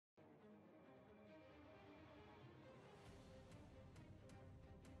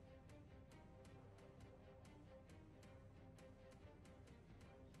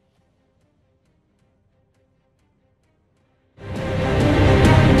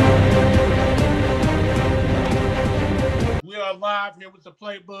live here with the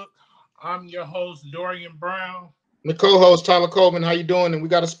Playbook. I'm your host, Dorian Brown. The co-host, Tyler Coleman. How you doing? And we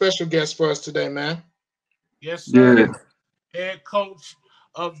got a special guest for us today, man. Yes, sir. Yeah, Head coach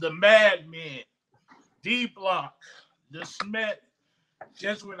of the Madmen, D Block, the Smet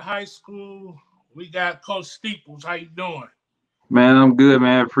Jesuit High School. We got Coach Steeples. How you doing? man, I'm good,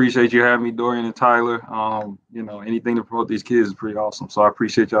 man. Appreciate you having me, Dorian and Tyler. Anything to promote these kids is pretty awesome. So I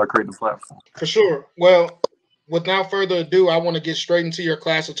appreciate y'all creating the platform. For sure. Well, without further ado, I want to get straight into your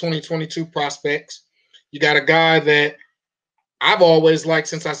class of 2022 prospects. You got a guy that I've always liked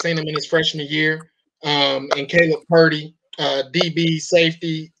since I seen him in his freshman year, and Kaleb Purdy, DB,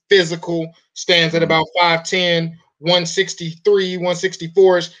 safety, physical, stands at about 5'10", 163,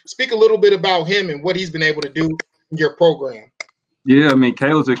 164. Speak a little bit about him and what he's been able to do in your program. Yeah, I mean,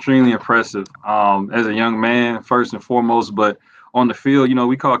 Caleb's extremely impressive as a young man, first and foremost. But on the field,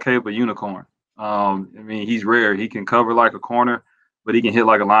 we call Caleb a unicorn. I mean, he's rare. He can cover like a corner, but he can hit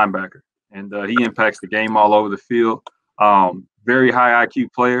like a linebacker. And he impacts the game all over the field. Very high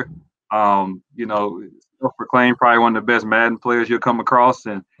IQ player. Self-proclaimed probably one of the best Madden players you'll come across.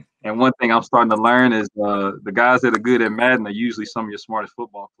 And one thing I'm starting to learn is the guys that are good at Madden are usually some of your smartest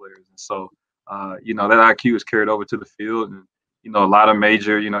football players. And so, that IQ is carried over to the field. And, a lot of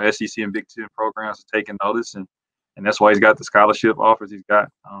major, SEC and Big Ten programs are taking notice. And that's why he's got the scholarship offers he's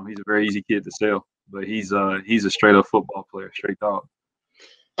got. He's a very easy kid to sell. But he's a straight-up football player, straight dog.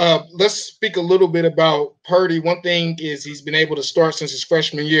 Let's speak a little bit about Purdy. One thing is he's been able to start since his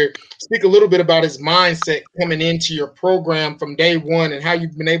freshman year. Speak a little bit about his mindset coming into your program from day one and how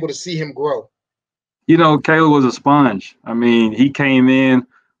you've been able to see him grow. Caleb was a sponge. I mean, he came in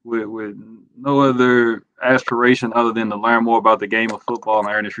with no other aspiration other than to learn more about the game of football and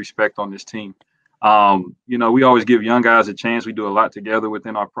earn his respect on this team. We always give young guys a chance. We do a lot together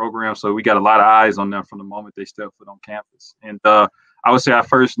within our program, so we got a lot of eyes on them from the moment they step foot on campus. And I would say I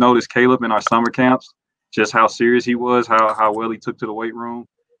first noticed Caleb in our summer camps, just how serious he was, how well he took to the weight room.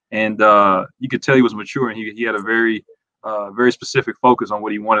 And you could tell he was mature, and he had a very specific focus on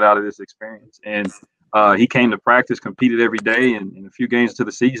what he wanted out of this experience. And he came to practice, competed every day, and in a few games to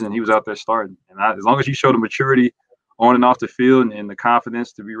the season, he was out there starting. And as long as you show the maturity on and off the field and the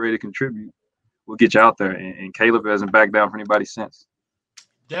confidence to be ready to contribute, we'll get you out there. And Caleb hasn't backed down for anybody since.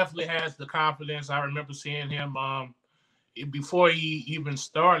 Definitely has the confidence. I remember seeing him before he even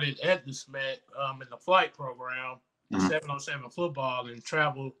started at the Smet in the flight program, the 707 football, and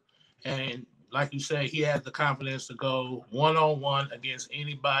traveled. And like you say, he had the confidence to go one-on-one against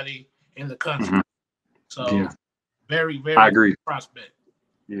anybody in the country. So, yeah. Very, very I agree. Prospect.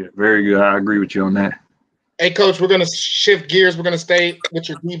 Yeah, very good. I agree with you on that. Hey, Coach, we're going to shift gears. We're going to stay with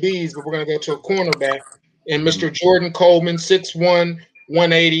your DBs, but we're going to go to a cornerback. And Mr. Jordan Coleman, 6'1",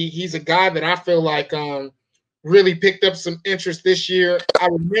 180. He's a guy that I feel like really picked up some interest this year. I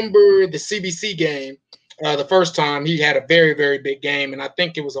remember the CBC game the first time. He had a very, very big game, and I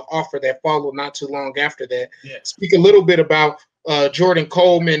think it was an offer that followed not too long after that. Yeah. Speak a little bit about Jordan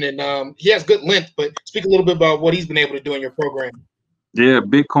Coleman, and he has good length, but speak a little bit about what he's been able to do in your program. Yeah,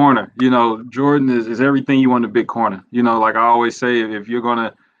 big corner. Jordan is everything you want a big corner. Like I always say, if you're going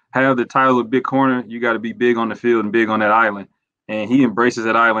to have the title of big corner, you got to be big on the field and big on that island. And he embraces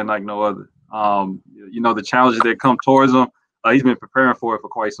that island like no other. The challenges that come towards him, he's been preparing for it for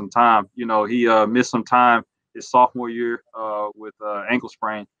quite some time. He missed some time his sophomore year with ankle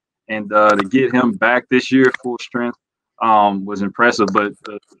sprain. And to get him back this year full strength was impressive. But,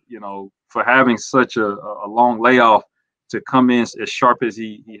 for having such a long layoff, to come in as sharp as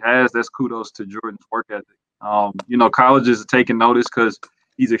he has, that's kudos to Jordan's work ethic. Colleges are taking notice because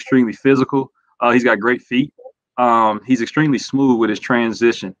he's extremely physical. He's got great feet. He's extremely smooth with his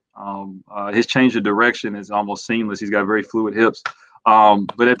transition. His change of direction is almost seamless. He's got very fluid hips.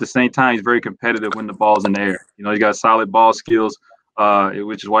 But at the same time, he's very competitive when the ball's in the air. He's got solid ball skills,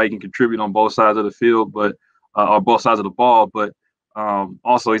 which is why he can contribute on both sides of the field, or both sides of the ball. But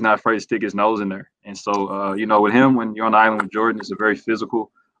also, he's not afraid to stick his nose in there. And so, with him, when you're on the island with Jordan, it's a very physical,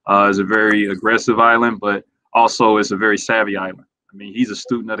 it's a very aggressive island, but also it's a very savvy island. I mean, he's a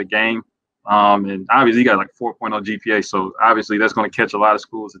student of the game. And obviously, he got like 4.0 GPA. So obviously, that's going to catch a lot of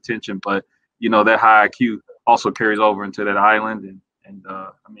schools' attention. But, that high IQ also carries over into that island. And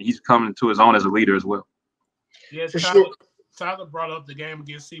he's coming to his own as a leader as well. Yeah, For sure. Tyler brought up the game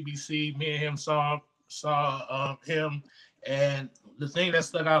against CBC. Me and him saw him. And the thing that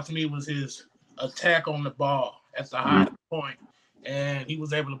stuck out to me was his attack on the ball at the high point. And he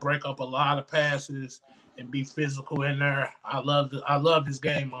was able to break up a lot of passes and be physical in there. I loved his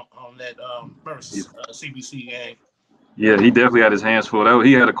game on that first CBC game. Yeah, he definitely had his hands full.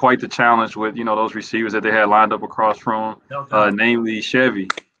 He had quite the challenge with, those receivers that they had lined up across from him, namely Chevy,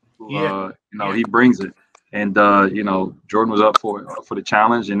 who, he brings it. And, Jordan was up for the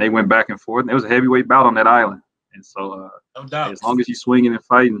challenge, and they went back and forth. And it was a heavyweight bout on that island. And so as long as you're swinging and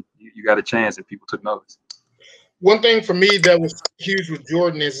fighting, you got a chance, and people took notice. One thing for me that was huge with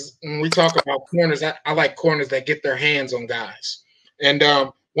Jordan is when we talk about corners, I like corners that get their hands on guys. And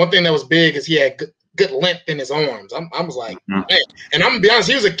one thing that was big is he had good length in his arms. I was like, man. And I'm going to be honest,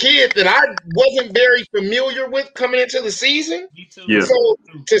 he was a kid that I wasn't very familiar with coming into the season. Me too. Yeah. So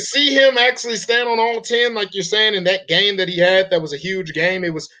to see him actually stand on all 10, like you're saying, in that game that he had, that was a huge game.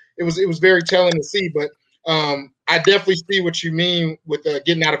 It was very telling to see. But I definitely see what you mean with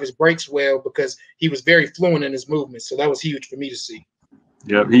getting out of his breaks well, because he was very fluent in his movements. So that was huge for me to see.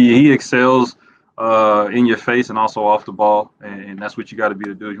 Yeah, he excels in your face and also off the ball, and that's what you got to be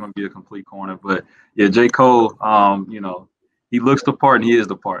to do. You want to be a complete corner. But yeah, J. Cole, he looks the part and he is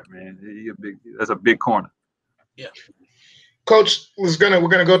the part, man. That's a big corner. Yeah. Coach, we're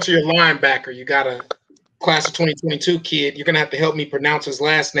gonna go to your linebacker. You got a class of 2022 kid. You're gonna have to help me pronounce his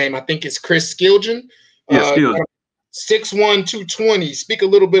last name. I think it's Chris Skilgen. Yeah, Skilgen. 6'1", 220. Speak a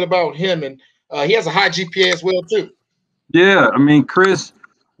little bit about him, and he has a high GPA as well too. Yeah, I mean, Chris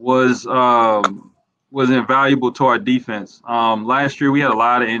was invaluable to our defense. Last year we had a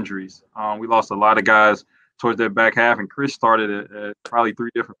lot of injuries. We lost a lot of guys towards that back half, and Chris started at probably 3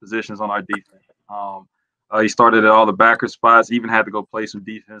 different positions on our defense. He started at all the backer spots, even had to go play some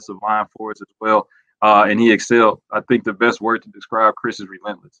defensive line for us as well, and he excelled. I think the best word to describe Chris is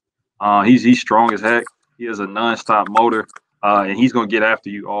relentless. He's strong as heck. He has a nonstop motor, and he's going to get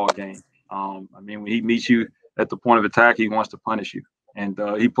after you all game. When he meets you at the point of attack, he wants to punish you, and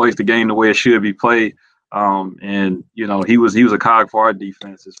he plays the game the way it should be played. He was a cog for our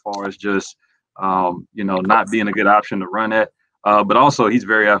defense as far as just not being a good option to run at, but also he's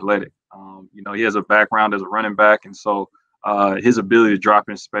very athletic. He has a background as a running back, and so his ability to drop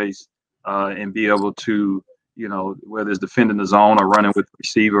in space and be able to, whether it's defending the zone or running with the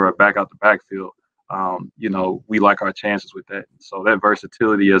receiver or back out the backfield, we like our chances with that. So that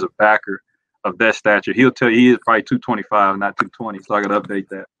versatility as a backer of that stature, he'll tell you he is probably 225, not 220. So I got to update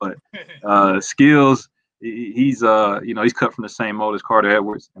that. But skills, he's cut from the same mold as Carter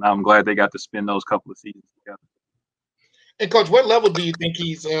Edwards, and I'm glad they got to spend those couple of seasons together. And Coach, what level do you think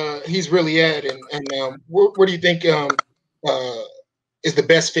he's really at, and where do you think is the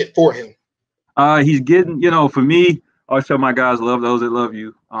best fit for him? He's getting, for me, I always tell my guys, love those that love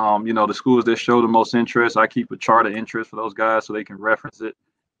you. The schools that show the most interest, I keep a chart of interest for those guys so they can reference it.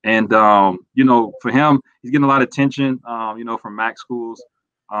 And, for him, he's getting a lot of attention, from MAC schools.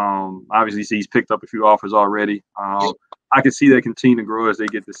 Obviously, he's picked up a few offers already. I can see that continue to grow as they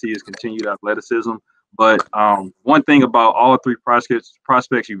get to see his continued athleticism. But one thing about all 3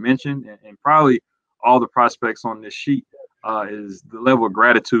 prospects you mentioned, and probably all the prospects on this sheet, is the level of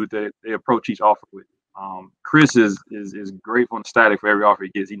gratitude that they approach each offer with. Chris is grateful and ecstatic for every offer he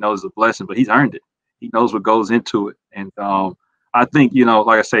gets. He knows it's a blessing, but he's earned it. He knows what goes into it. And I think,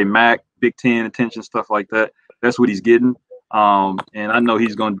 like I say, MAC, Big Ten attention, stuff like that, that's what he's getting. And I know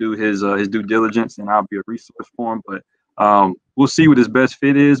he's going to do his due diligence, and I'll be a resource for him. But we'll see what his best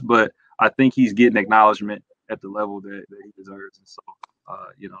fit is. But I think he's getting acknowledgement at the level that he deserves. And so,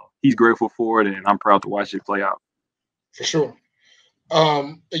 he's grateful for it, and I'm proud to watch it play out. For sure.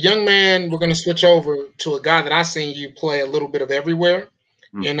 A young man, we're going to switch over to a guy that I've seen you play a little bit of everywhere.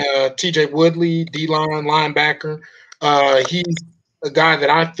 And TJ Woodley, D-line linebacker. He's a guy that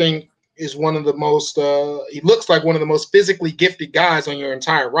I think is one of the most he looks like one of the most physically gifted guys on your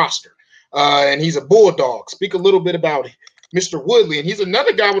entire roster. And he's a bulldog. Speak a little bit about Mr. Woodley. And he's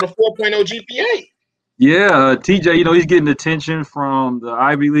another guy with a 4.0 GPA. Yeah, TJ, he's getting attention from the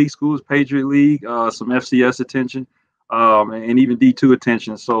Ivy League schools, Patriot League, some FCS attention. And even D2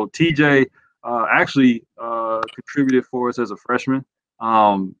 attention. So TJ actually contributed for us as a freshman.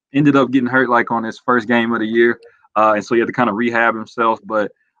 Ended up getting hurt like on his first game of the year. And so he had to kind of rehab himself.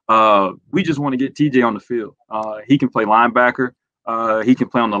 But we just want to get TJ on the field. He can play linebacker. He can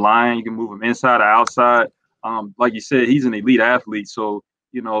play on the line. You can move him inside or outside. Like you said, he's an elite athlete. So,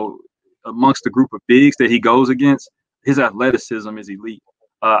 amongst the group of bigs that he goes against, his athleticism is elite.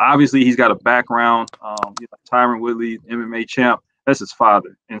 Obviously, he's got a background. Tyron Woodley, MMA champ, that's his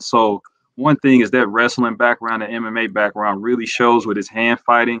father. And so one thing is that wrestling background and MMA background really shows with his hand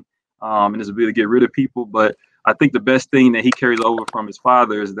fighting and his ability to get rid of people. But I think the best thing that he carries over from his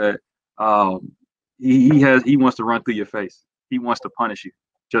father is that he wants to run through your face. He wants to punish you,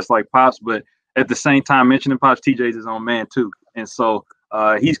 just like Pops. But at the same time, mentioning Pops, TJ's his own man too. And so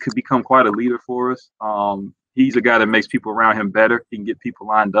he's could become quite a leader for us. he's a guy that makes people around him better. He can get people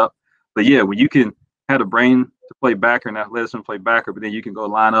lined up. But yeah, when you can have the brain to play backer and athleticism to play backer, but then you can go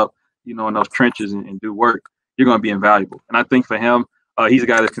line up, in those trenches and do work, you're going to be invaluable. And I think for him, he's a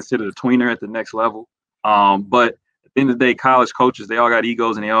guy that's considered a tweener at the next level. But at the end of the day, college coaches, they all got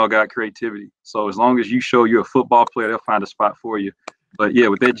egos and they all got creativity. So as long as you show you're a football player, they'll find a spot for you. But yeah,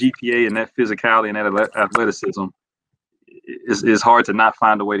 with that GPA and that physicality and that athleticism, it's hard to not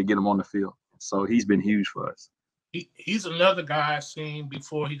find a way to get him on the field. So he's been huge for us. He's another guy I seen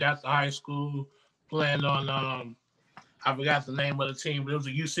before he got to high school playing on I forgot the name of the team, but it was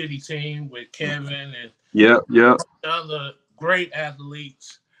a U-City team with Kevin and other great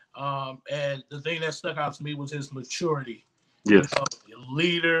athletes. And the thing that stuck out to me was his maturity. Yes.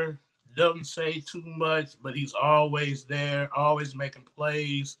 Leader, doesn't say too much, but he's always there, always making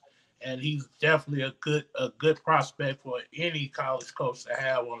plays, and he's definitely a good prospect for any college coach to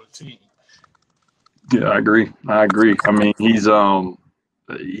have on a team. Yeah, I agree. I mean, he's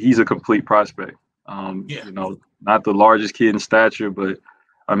a complete prospect. Not the largest kid in stature, but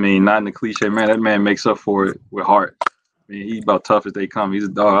I mean, not in the cliche, man. That man makes up for it with heart. I mean, he's about tough as they come. He's a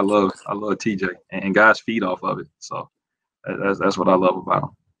dog. I love TJ, and guys feed off of it. So that's what I love about him.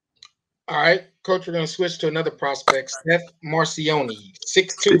 All right, Coach, we're going to switch to another prospect, Smet Spartans,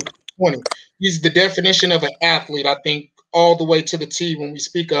 6'2", 20. He's the definition of an athlete, I think, all the way to the T when we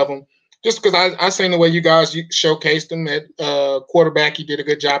speak of him. Just because I seen the way you showcased him at quarterback, he did a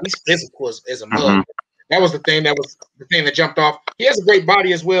good job. He's physical as a mug. Mm-hmm. That was the thing that jumped off. He has a great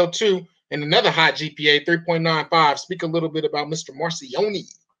body as well, too. And another high GPA, 3.95. Speak a little bit about Mr.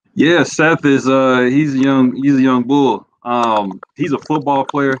 Marcioni. Yeah, Seth is he's a young bull. He's a football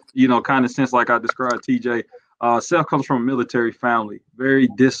player, kind of since like I described TJ. Seth comes from a military family, very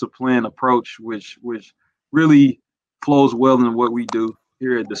disciplined approach, which really flows well into what we do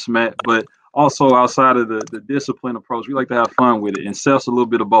here at the Smet. But also outside of the discipline approach, we like to have fun with it. And Seth's a little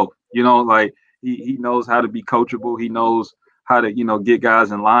bit of both. Like he knows how to be coachable. He knows how to, get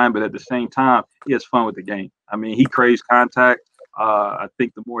guys in line. But at the same time, he has fun with the game. I mean, he craves contact. I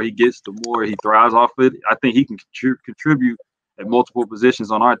think the more he gets, the more he thrives off it. I think he can contribute at multiple positions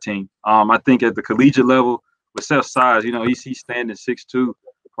on our team. I think at the collegiate level, with Seth's size, he's standing 6'2",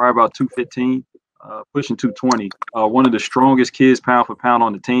 probably about 215, pushing 220. One of the strongest kids pound for pound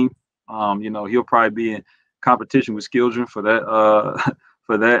on the team. He'll probably be in competition with Skildren for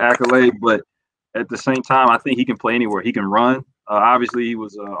that accolade. But at the same time, I think he can play anywhere. He can run. Obviously, he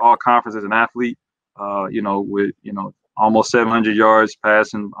was all conference as an athlete. With almost 700 yards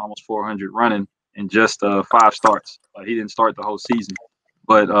passing, almost 400 running, in just 5 starts. He didn't start the whole season,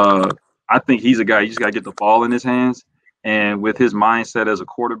 but I think he's a guy. You just got to get the ball in his hands, and with his mindset as a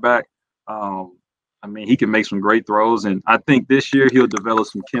quarterback, I mean, he can make some great throws. And I think this year he'll develop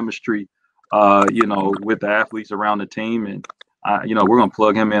some chemistry, with the athletes around the team, and we're gonna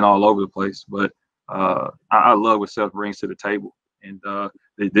plug him in all over the place. But I love what Seth brings to the table, and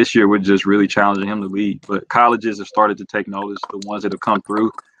this year we're just really challenging him to lead. But colleges have started to take notice. The ones that have come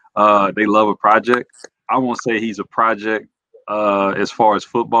through, they love a project. I won't say he's a project as far as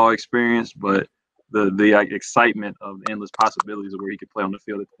football experience, but the excitement of the endless possibilities of where he could play on the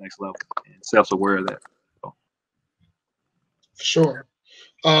field at the next level. And Seth's aware of that. So. Sure.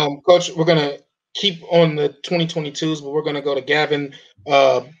 Coach, we're going to keep on the 2022s, but we're going to go to Gavin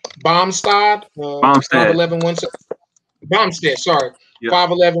Bomstad. Bomstead, sorry. Yep.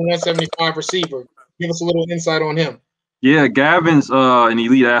 5'11", 175 receiver. Give us a little insight on him. Yeah, Gavin's an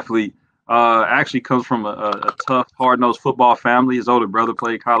elite athlete. Actually comes from a tough, hard-nosed football family. His older brother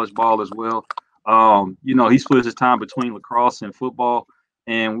played college ball as well. He splits his time between lacrosse and football.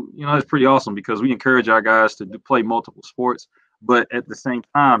 And, it's pretty awesome because we encourage our guys to play multiple sports. But at the same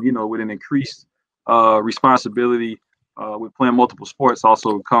time, with an increased responsibility with playing multiple sports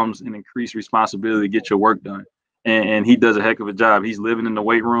also comes an increased responsibility to get your work done. And he does a heck of a job. He's living in the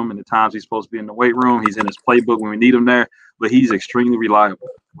weight room, and the times he's supposed to be in the weight room, he's in his playbook when we need him there. But he's extremely reliable,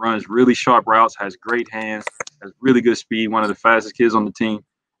 runs really sharp routes, has great hands, has really good speed, one of the fastest kids on the team.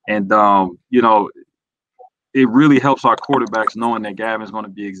 And, it really helps our quarterbacks knowing that Gavin's going to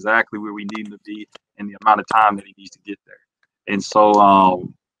be exactly where we need him to be in the amount of time that he needs to get there. And so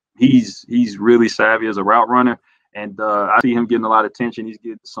he's really savvy as a route runner. And I see him getting a lot of attention. He's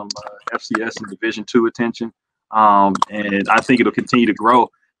getting some FCS and Division II attention. And I think it'll continue to grow.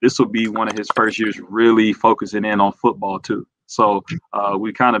 This will be one of his first years really focusing in on football too. So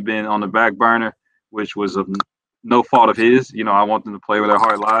we've kind of been on the back burner, which was of no fault of his. I want them to play where their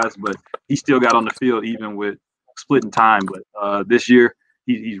heart lies, but he still got on the field even with splitting time. But this year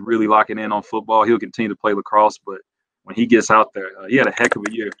he's really locking in on football. He'll continue to play lacrosse, but when he gets out there, he had a heck of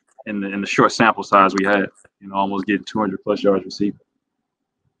a year. in the short sample size we had. You know, almost getting 200 plus yards receiving.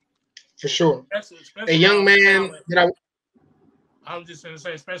 For sure. Especially a young man that I was just going to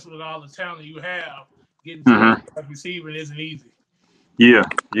say, especially with all the talent you have, getting to receiving isn't easy. Yeah.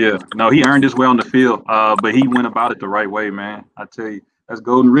 No, he earned his way on the field, but he went about it the right way, man. I tell you, that's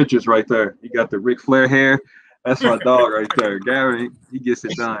Golden Richards right there. He got the Ric Flair hair. That's my dog right there. Gary, he gets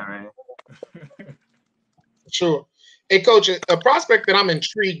it done, man. Sure. Hey, Coach, a prospect that I'm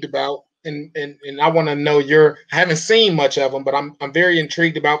intrigued about, and I want to know I haven't seen much of him, but I'm very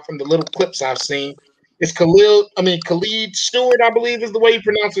intrigued about from the little clips I've seen. It's Kaleb Stewart, I believe is the way you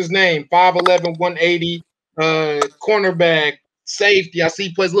pronounce his name. 5'11", 180, cornerback, safety. I see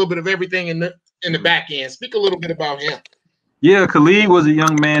he plays a little bit of everything in the back end. Speak a little bit about him. Yeah, Kaleb was a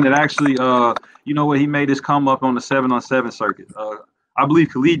young man that actually, you know what, he made his come up on the 7-on-7 circuit. I believe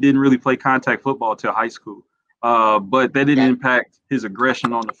Kaleb didn't really play contact football till high school, but that didn't impact his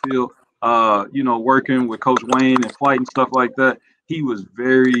aggression on the field. You know, working with Coach Wayne and flight and stuff like that, he was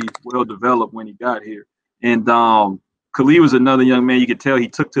very well developed when he got here. And Kaleb was another young man. You could tell he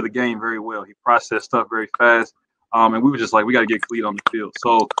took to the game very well. He processed stuff very fast, and we were just like, we got to get Kaleb on the field.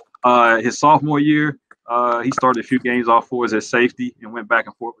 So his sophomore year, he started a few games off for us as safety and went back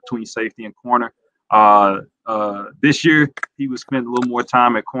and forth between safety and corner. This year, he was spending a little more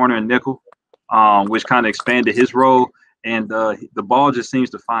time at corner and nickel, which kind of expanded his role. And the ball just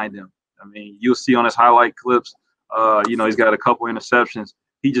seems to find him. I mean, you'll see on his highlight clips, you know, he's got a couple interceptions.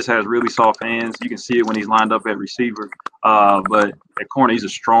 He just has really soft hands. You can see it when he's lined up at receiver. But at corner, he's a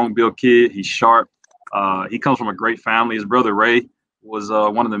strong-built kid. He's sharp. He comes from a great family. His brother, Ray, was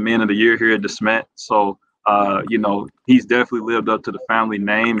one of the men of the year here at the Smet. So, you know, he's definitely lived up to the family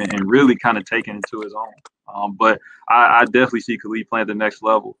name and really kind of taken it to his own. But I definitely see Kaleb playing at the next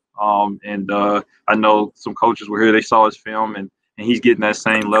level. I know some coaches were here. They saw his film, and he's getting that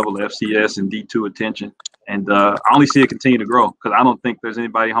same level of FCS and D2 attention. And I only see it continue to grow because I don't think there's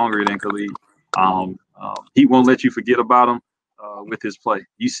anybody hungrier than Kaleb. He won't let you forget about him with his play.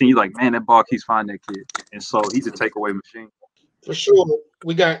 You see, like, man, that ball keeps finding that kid. And so he's a takeaway machine. For sure.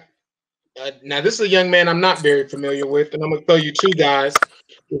 We got now this is a young man I'm not very familiar with, and I'm going to tell you two guys.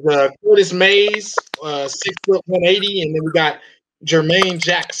 Curtis Mays, 6 foot 180, and then we got Jermaine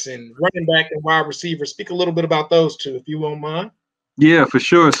Jackson, running back and wide receiver. Speak a little bit about those two, if you won't mind. Yeah, for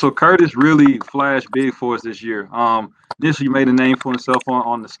sure. So Curtis really flashed big for us this year. Initially made a name for himself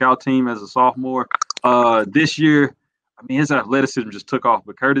on the scout team as a sophomore. This year, I mean, his athleticism just took off,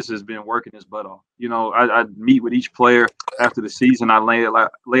 but Curtis has been working his butt off. You know, I meet with each player after the season. I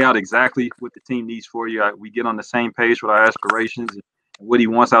lay out exactly what the team needs for you. We get on the same page with our aspirations and what he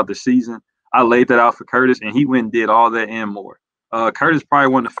wants out the season. I laid that out for Curtis, and he went and did all that and more. Curtis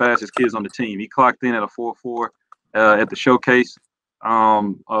probably one of the fastest kids on the team. He clocked in at a 4.4 at the showcase,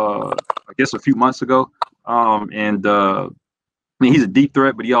 I guess a few months ago. I mean, he's a deep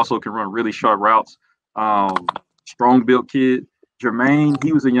threat, but he also can run really sharp routes. Strong-built kid. Jermaine,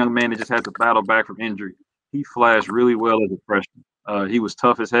 he was a young man that just had to battle back from injury. He flashed really well as a freshman. He was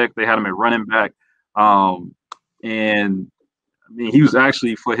tough as heck. They had him at running back. And, I mean, he was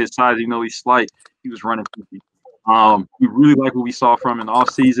actually, for his size, even though he's slight, he was running 50. We really like what we saw from him in the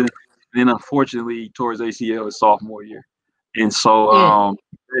offseason. And then, unfortunately, he tore his ACL his sophomore year. And so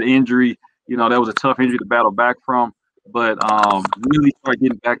that injury, you know, that was a tough injury to battle back from. But really started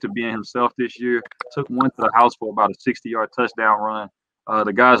getting back to being himself this year. Took one to the house for about a 60-yard touchdown run.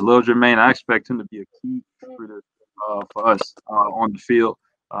 The guys love Jermaine. I expect him to be a key contributor for us on the field.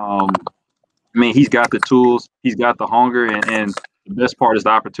 I mean, he's got the tools. He's got the hunger. And the best part is the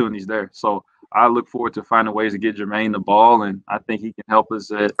opportunities there. So I look forward to finding ways to get Jermaine the ball. And I think he can help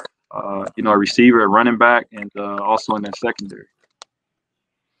us at, you know, a receiver, a running back, and also in that secondary.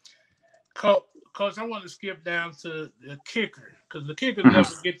 Coach, I want to skip down to the kicker because the kicker never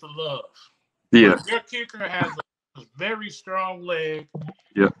gets the love. Yeah. But your kicker has a very strong leg.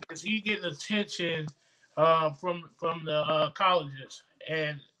 Yeah. Is he getting attention from the colleges?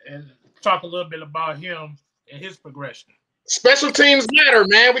 And talk a little bit about him and his progression. Special teams matter,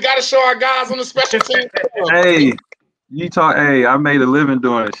 man. We got to show our guys on the special team. Hey, I made a living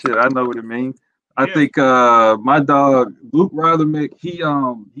doing it. Shit, I know what it means. I think my dog Luke Rothermick,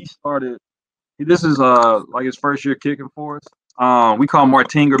 he started. This is like his first year kicking for us. We call him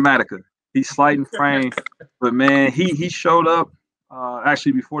Martin Grammatica. He's slight in frame, but man, he showed up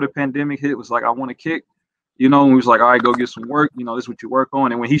actually before the pandemic hit. Was like, I want to kick, you know. And we was like, all right, go get some work. You know, this is what you work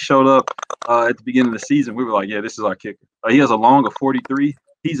on. And when he showed up at the beginning of the season, we were like, yeah, this is our kicker. He has a long of 43.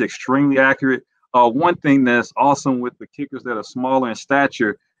 He's extremely accurate. One thing that's awesome with the kickers that are smaller in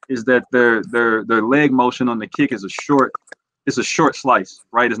stature is that their leg motion on the kick is a short it's a short slice,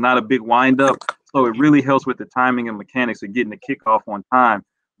 right? It's not a big wind up. So it really helps with the timing and mechanics of getting the kickoff on time.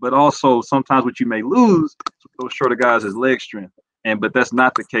 But also sometimes what you may lose with those shorter guys is leg strength. But that's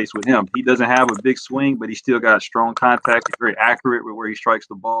not the case with him. He doesn't have a big swing, but he still got strong contact. He's very accurate with where he strikes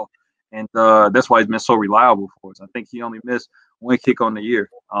the ball. And that's why he's been so reliable for us. I think he only missed one kick on the year.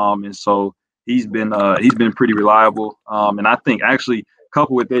 And so he's been pretty reliable. And I think actually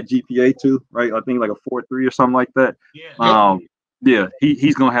coupled with that GPA too, right? I think like a 4.3 or something like that. Yeah.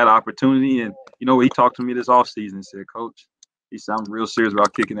 He's gonna have the opportunity. And you know, he talked to me this offseason and said, Coach, he said, I'm real serious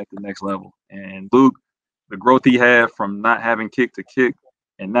about kicking at the next level. And Luke, the growth he had from not having kick to kick,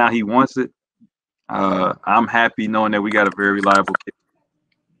 and now he wants it. I'm happy knowing that we got a very reliable kick.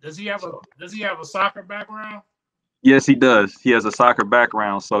 Does he have a soccer background? Yes, he does. He has a soccer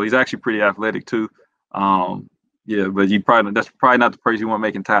background, so he's actually pretty athletic too. But that's probably not the person you want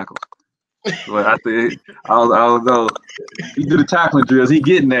making tackles. But I think I don't know. He do the tackling drills. He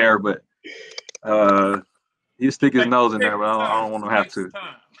getting there, but he'll stick his nose in there. But I don't want him to have to.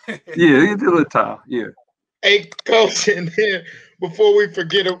 Yeah, he did a time. Yeah. Hey, Coach, and then before we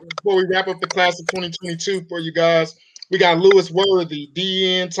wrap up the class of 2022 for you guys, we got Lewis Worthy,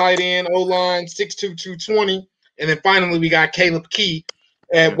 DN, tight end, O-line, 6'2", 220. And then finally, we got Kaleb Key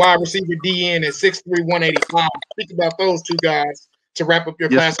at wide receiver DN at 6'3", 185. Speak about those two guys to wrap up your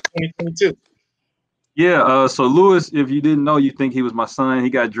class of 2022. Yeah, so Lewis, if you didn't know, you think he was my son. He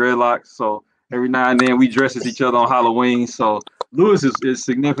got dreadlocks, so every now and then we dress as each other on Halloween. So Lewis is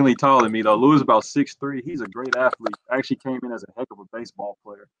significantly taller than me, though. Lewis is about 6'3". He's a great athlete. Actually came in as a heck of a baseball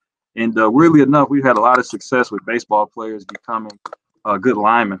player. And weirdly enough, we've had a lot of success with baseball players becoming good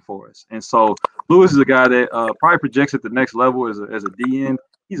linemen for us. And so Lewis is a guy that probably projects at the next level as a DN.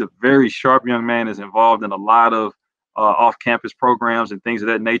 He's a very sharp young man, is involved in a lot of off-campus programs and things of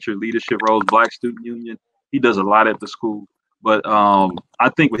that nature, leadership roles, Black Student Union. He does a lot at the school. But I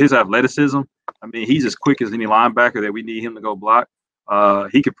think with his athleticism, I mean, he's as quick as any linebacker that we need him to go block.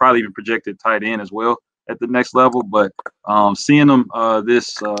 He could probably even project at tight end as well at the next level. But seeing him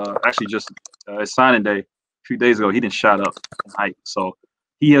actually just signing day a few days ago, he didn't shot up in height. So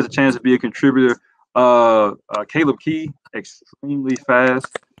he has a chance to be a contributor. Kaleb Key, extremely fast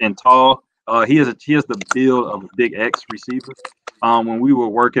and tall. He has the build of a big X receiver. When we were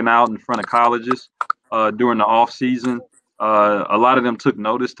working out in front of colleges during the off season, a lot of them took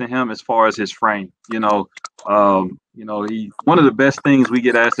notice to him as far as his frame. He one of the best things we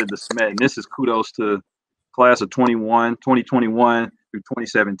get asked at the Smet, and this is kudos to class of 2021 through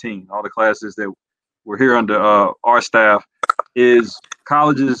 2017, all the classes that were here under our staff, is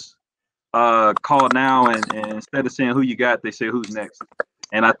colleges call now and instead of saying who you got, they say who's next.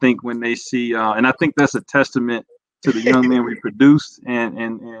 And I think when they see, and I think that's a testament to the young men we produced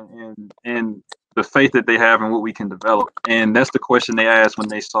and the faith that they have in what we can develop. And that's the question they asked when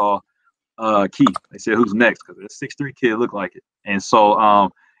they saw Key. They said, who's next? Because a 6'3" kid looked like it. And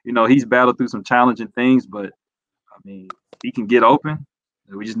so, he's battled through some challenging things, but I mean, he can get open.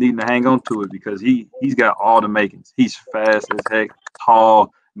 We just need him to hang on to it because he's got all the makings. He's fast as heck,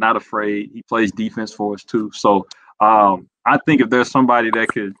 tall, not afraid. He plays defense for us too. So I think if there's somebody that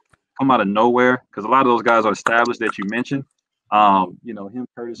could come out of nowhere, because a lot of those guys are established that you mentioned, him,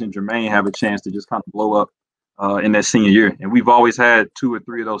 Curtis, and Jermaine have a chance to just kind of blow up in that senior year. And we've always had 2 or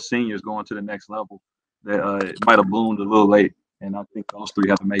 3 of those seniors going to the next level that it might have bloomed a little late. And I think those 3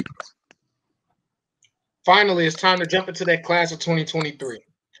 have the makings. Finally, it's time to jump into that class of 2023.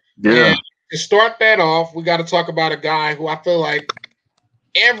 Yeah. And to start that off, we got to talk about a guy who I feel like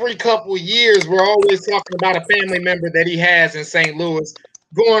every couple of years we're always talking about a family member that he has in St. Louis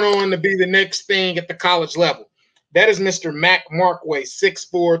going on to be the next thing at the college level. That is Mr. Markway,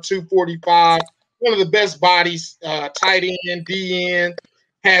 6'4", 245, one of the best bodies, tight end, DN,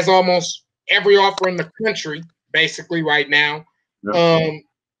 has almost every offer in the country, basically, right now. Yeah.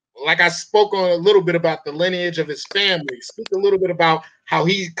 Like I spoke on a little bit about the lineage of his family. Speak a little bit about how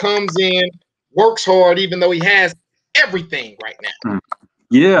he comes in, works hard, even though he has everything right now.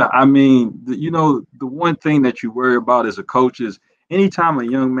 Yeah, I mean, the one thing that you worry about as a coach is anytime a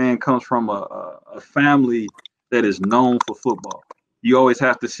young man comes from a family that is known for football, you always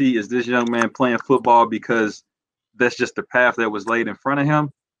have to see, is this young man playing football because that's just the path that was laid in front of him,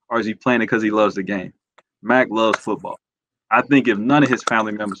 or is he playing it because he loves the game? Mac loves football. I think if none of his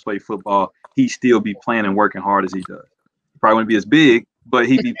family members play football, he'd still be playing and working hard as he does. He probably wouldn't be as big, but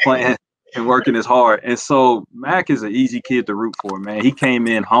he'd be playing and working as hard. And so Mac is an easy kid to root for, man. He came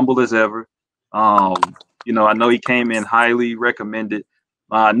in humble as ever. I know he came in highly recommended.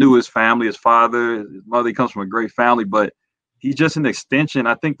 I knew his family, his father, his mother, he comes from a great family, but he's just an extension.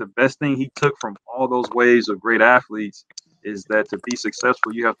 I think the best thing he took from all those waves of great athletes is that to be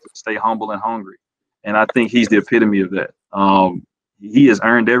successful, you have to stay humble and hungry. And I think he's the epitome of that. He has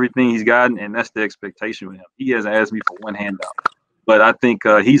earned everything he's gotten, and that's the expectation with him. He hasn't asked me for one handout. But I think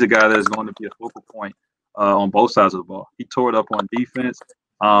he's a guy that's going to be a focal point on both sides of the ball. He tore it up on defense,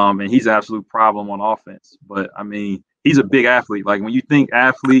 and he's an absolute problem on offense. But, I mean, he's a big athlete. Like, when you think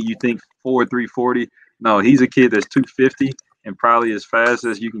athlete, you think 4'3", 340. No, he's a kid that's 250 and probably as fast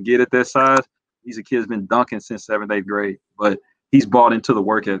as you can get at that size. He's a kid that's been dunking since 7th, 8th grade. But he's bought into the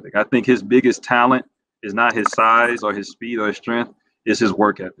work ethic. I think his biggest talent is not his size or his speed or his strength. It's his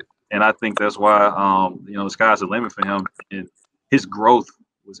work ethic. And I think that's why, the sky's the limit for him. And his growth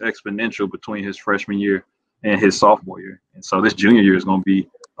was exponential between his freshman year and his sophomore year. And so this junior year is going to be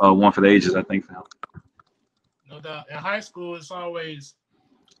one for the ages, I think, for him. No doubt. In high school, it's always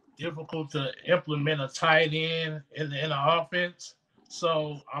difficult to implement a tight end in the offense.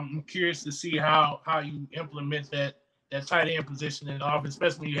 So I'm curious to see how you implement that tight end position in the offense,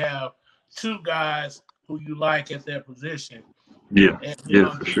 especially when you have two guys who you like at that position. Yeah, and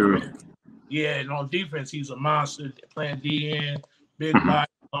for sure. Yeah, and on defense, he's a monster playing DN, big body,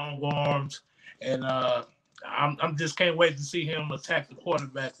 long arms, and I'm just can't wait to see him attack the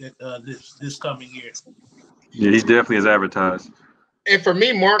quarterback this coming year. Yeah, he's definitely as advertised. And for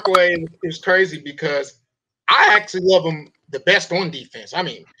me, Markway is crazy because I actually love him the best on defense. I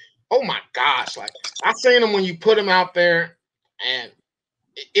mean, oh my gosh, like I seen him when you put him out there, and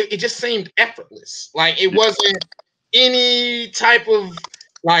it just seemed effortless. Like it wasn't any type of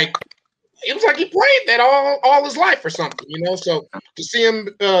like. It was like he played that all his life or something, So to see him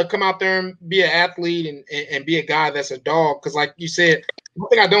come out there and be an athlete and be a guy that's a dog, because like you said, one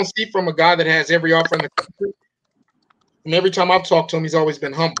thing I don't see from a guy that has every offer in the country, and every time I've talked to him, he's always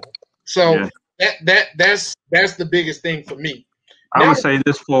been humble. So that's the biggest thing for me. I would say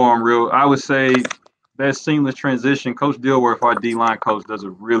this for him, real. I would say that seamless transition. Coach Dilworth, our D-line coach, does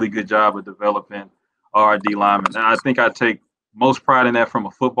a really good job of developing our D linemen. And I think I take most pride in that from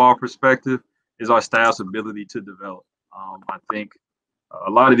a football perspective is our staff's ability to develop. I think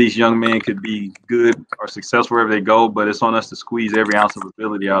a lot of these young men could be good or successful wherever they go, but it's on us to squeeze every ounce of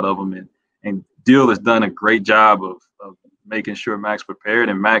ability out of them. And Dill has done a great job of making sure Mac's prepared,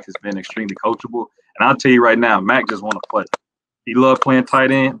 and Mac has been extremely coachable. And I'll tell you right now, Mac just want to play. He loved playing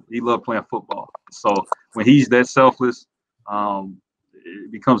tight end. He loved playing football. So when he's that selfless,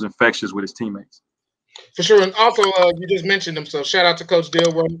 it becomes infectious with his teammates. For sure. And also, you just mentioned him, so shout out to Coach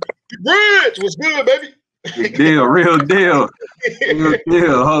Dilworth. Rich was good, baby. Good deal, real deal. Real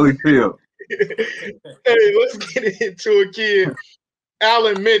deal, Holyfield. Hey, let's get into a kid.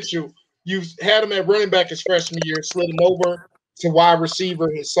 Allen Mitchell. You had him at running back his freshman year, slid him over to wide receiver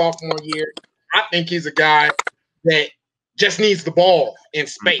his sophomore year. I think he's a guy that just needs the ball in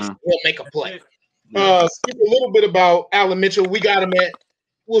space. He'll make a play. Speak a little bit about Allen Mitchell. We got him at,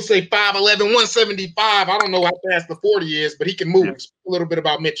 we'll say 5'11", 175. I don't know how fast the 40 is, but he can move. Speak a little bit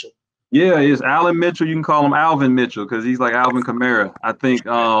about Mitchell. Yeah, it's Allen Mitchell. You can call him Alvin Mitchell because he's like Alvin Kamara. I think,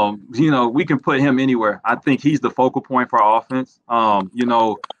 we can put him anywhere. I think he's the focal point for our offense. He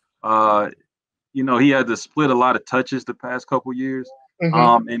had to split a lot of touches the past couple years,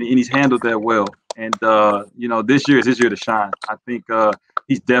 and he's handled that well. And, this year is his year to shine. I think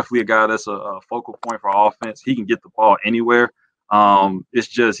he's definitely a guy that's a focal point for our offense. He can get the ball anywhere. It's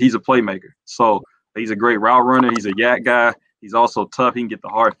just he's a playmaker. So he's a great route runner. He's a yak guy. He's also tough. He can get the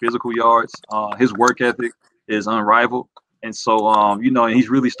hard physical yards. His work ethic is unrivaled. And so, and he's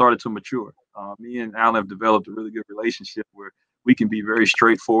really started to mature. Me and Allen have developed a really good relationship where we can be very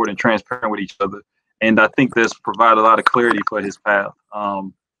straightforward and transparent with each other. And I think that's provided a lot of clarity for his path.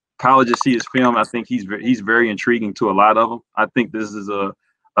 Colleges see his film. I think he's very intriguing to a lot of them. I think this is a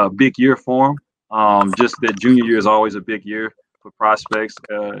big year for him. Just that junior year is always a big year for prospects.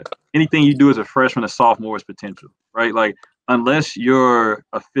 Anything you do as a freshman or sophomore is potential, right? Like, unless you're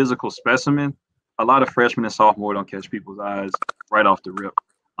a physical specimen, a lot of freshmen and sophomore don't catch people's eyes right off the rip.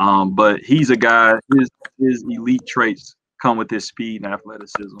 But he's a guy, his elite traits come with his speed and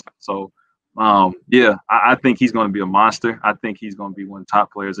athleticism. So, I think he's going to be a monster. I think he's going to be one of the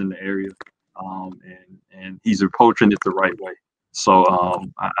top players in the area. And he's approaching it the right way. So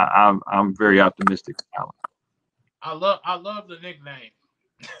I'm very optimistic. Allen. I love the nickname.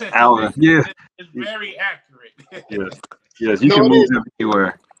 Allen, yeah. It's very accurate. Yes, you can move him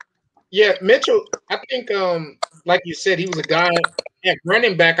anywhere. Yeah, Mitchell, I think, like you said, he was a guy at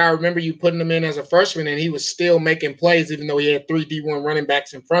running back. I remember you putting him in as a freshman, and he was still making plays, even though he had 3 D1 running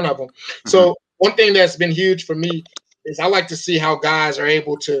backs in front of him. So one thing that's been huge for me is I like to see how guys are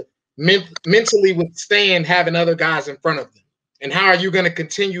able to mentally withstand having other guys in front of them. And how are you going to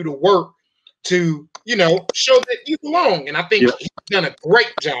continue to work to, show that you belong. And I think he's done a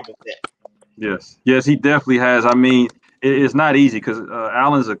great job of that. Yes, he definitely has. I mean, it's not easy because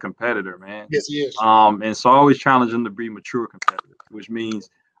Allen's a competitor, man. Yes, he is. And so I always challenge him to be mature competitors, which means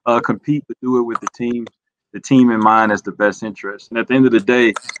compete, but do it with the team in mind as the best interest. And at the end of the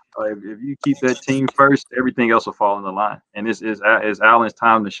day, if you keep that team first, everything else will fall in the line. And this is Allen's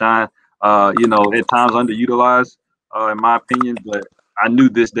time to shine. At times underutilized, in my opinion, but I knew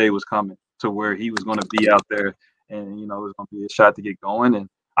this day was coming to where he was going to be out there, and it was going to be a shot to get going. And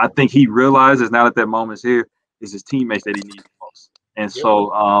I think he realizes now that moment's here, is his teammates that he needs most. And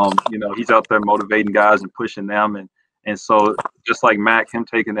so, he's out there motivating guys and pushing them. And so just like Mac, him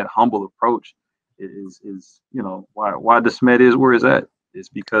taking that humble approach is why the Smet is where it's at. It's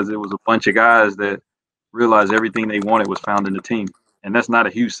because it was a bunch of guys that realized everything they wanted was found in the team. And that's not a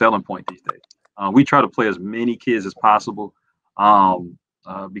huge selling point these days. We try to play as many kids as possible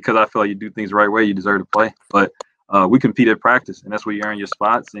because I feel like you do things the right way, you deserve to play. But we compete at practice, and that's where you earn your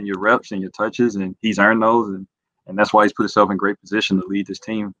spots and your reps and your touches, and he's earned those, and that's why he's put himself in great position to lead this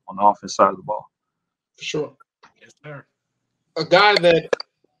team on the offense side of the ball. For sure. Yes, sir. A guy that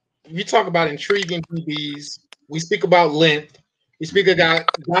you talk about intriguing DBs, we speak about length, we speak about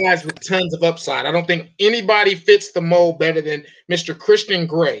guys with tons of upside. I don't think anybody fits the mold better than Mr. Christian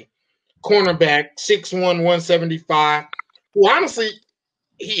Gray, cornerback, 6'1", 175, who honestly,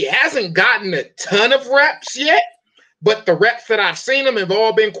 he hasn't gotten a ton of reps yet, but the reps that I've seen him have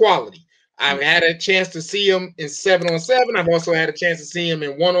all been quality. I've had a chance to see him in 7-on-7. I've also had a chance to see him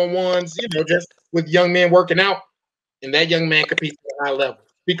in one-on-ones, just with young men working out. And that young man competes at a high level.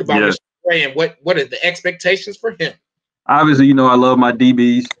 Speak about Mr. Gray and what are the expectations for him? Obviously, I love my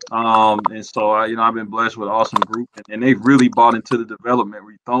DBs. And so, I've been blessed with an awesome group. And they've really bought into the development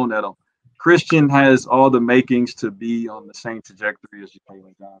we've thrown at them. Christian has all the makings to be on the same trajectory as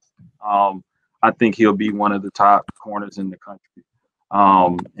Kaleb Johnson. I think he'll be one of the top corners in the country.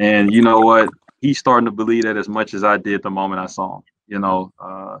 And you know what? He's starting to believe that as much as I did the moment I saw him.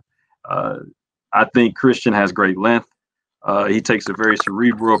 I think Christian has great length. He takes a very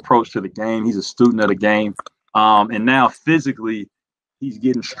cerebral approach to the game. He's a student of the game. And now physically, he's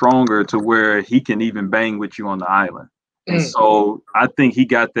getting stronger to where he can even bang with you on the island. And so I think he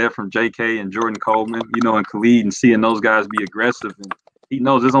got that from JK and Jordan Coleman, and Khalid, and seeing those guys be aggressive. And he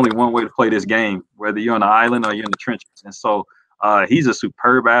knows there's only one way to play this game, whether you're on the island or you're in the trenches. And so he's a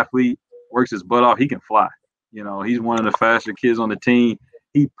superb athlete, works his butt off. He can fly. He's one of the faster kids on the team.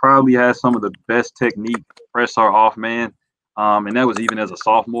 He probably has some of the best technique, press our off man. And that was even as a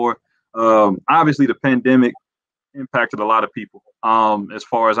sophomore. Obviously, the pandemic impacted a lot of people. As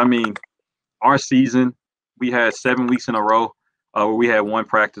far as, our season, we had 7 weeks in a row where we had one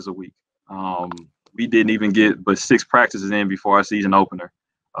practice a week. We didn't even get but 6 practices in before our season opener,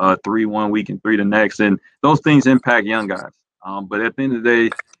 3 1 week and 3 the next. And those things impact young guys. But at the end of the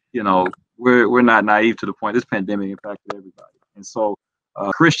day, we're not naive to the point this pandemic impacted everybody. And so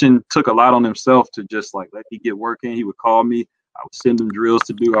Christian took a lot on himself to just let me get working. He would call me. I would send him drills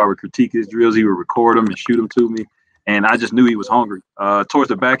to do. I would critique his drills. He would record them and shoot them to me. And I just knew he was hungry. Towards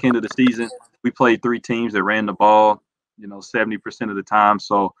the back end of the season, we played 3 teams that ran the ball, 70% of the time.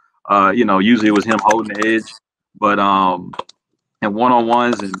 So, usually it was him holding the edge. But and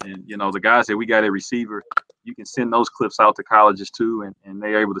one-on-ones and the guys that we got at receiver, you can send those clips out to colleges too, and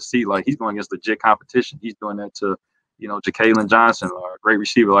they're able to see he's going against legit competition. He's doing that to, Jakaylin Johnson or a great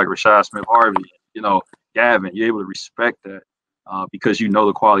receiver like Rashad Smith-Harvey, Gavin. You're able to respect that because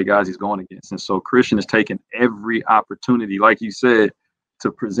the quality guys he's going against. And so Christian is taking every opportunity, like you said,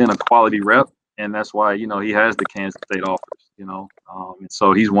 to present a quality rep, and that's why he has the Kansas State offers. And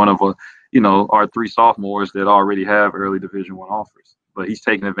so he's one of our 3 sophomores that already have early Division I offers. But he's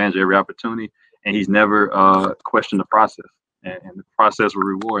taking advantage of every opportunity, and he's never questioned the process. And the process will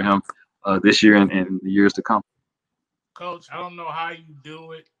reward him this year and the years to come. Coach, I don't know how you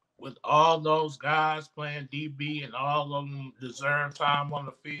do it with all those guys playing DB and all of them deserve time on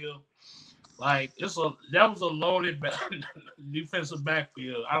the field. That was a loaded defensive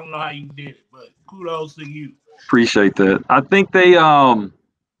backfield. I don't know how you did it, but kudos to you. Appreciate that. I think they, the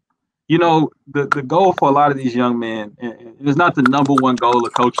goal for a lot of these young men, and it's not the number one goal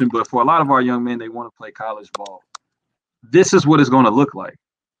of coaching, but for a lot of our young men, they want to play college ball. This is what it's going to look like.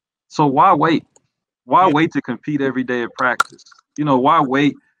 So why wait? Why wait to compete every day at practice? Why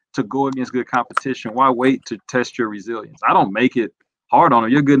wait to go against good competition? Why wait to test your resilience? I don't make it hard on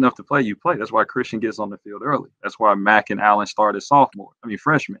them. You're good enough to play, you play. That's why Christian gets on the field early. That's why Mac and Allen started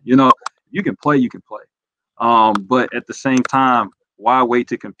freshmen. You can play, you can play. But at the same time, why wait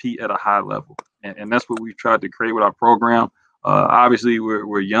to compete at a high level? And that's what we've tried to create with our program. Obviously,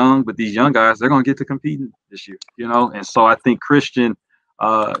 we're young, but these young guys, they're going to get to competing this year, you know. And so I think Christian,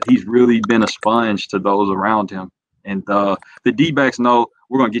 he's really been a sponge to those around him. And the D-backs know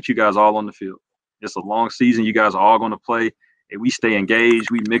we're going to get you guys all on the field. It's a long season. You guys are all going to play. And we stay engaged.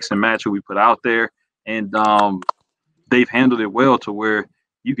 We mix and match what we put out there. And they've handled it well to where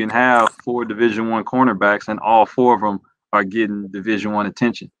you can have 4 Division I cornerbacks, and all 4 of them are getting Division I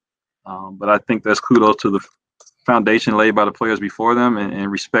attention. But I think that's kudos to the foundation laid by the players before them,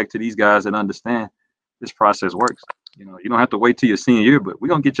 and respect to these guys that understand this process works. You know, you don't have to wait till your senior year, but we're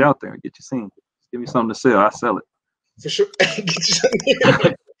going to get you out there and get you seen. Give me something to sell. I sell it. For sure.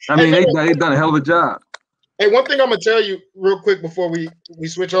 I mean, they've done a hell of a job. Hey, one thing I'm going to tell you real quick before we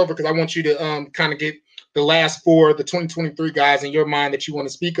switch over, because I want you to kind of get the last 4, the 2023 guys in your mind that you want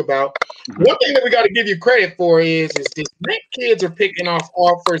to speak about. Mm-hmm. One thing that we got to give you credit for is these Met kids are picking off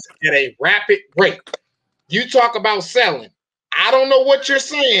offers at a rapid rate. You talk about selling. I don't know what you're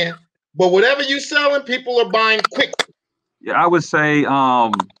saying, but whatever you're selling, people are buying quickly. Yeah, I would say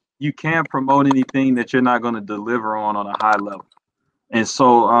you can't promote anything that you're not going to deliver on a high level. And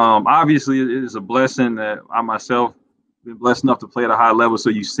so obviously it is a blessing that I myself been blessed enough to play at a high level. So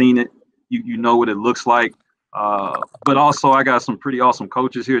you've seen it, you know what it looks like. But also I got some pretty awesome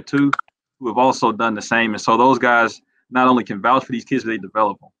coaches here too, who have also done the same. And so those guys not only can vouch for these kids, but they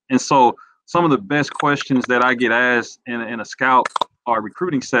develop them. And so some of the best questions that I get asked in a scout or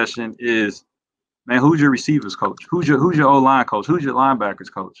recruiting session is, man, who's your receivers coach? Who's your O-line coach? Who's your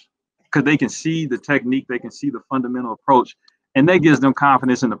linebackers coach? Because they can see the technique, they can see the fundamental approach, and that gives them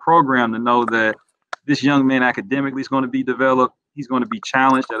confidence in the program to know that this young man academically is going to be developed. He's going to be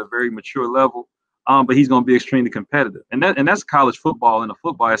challenged at a very mature level, but he's going to be extremely competitive. And that's college football in the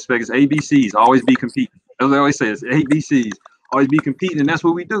football aspect. It's ABCs, always be competing. As I always say, it's ABCs, always be competing, and that's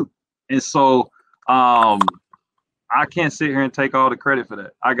what we do. And so I can't sit here and take all the credit for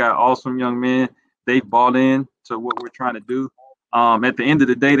that. I got awesome young men. They've bought in to what we're trying to do. At the end of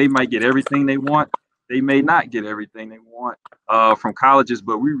the day, they might get everything they want. They may not get everything they want from colleges,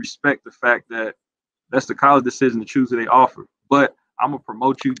 but we respect the fact that that's the college decision to choose who they offer. But I'm going to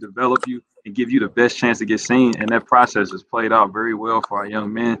promote you, develop you, and give you the best chance to get seen. And that process has played out very well for our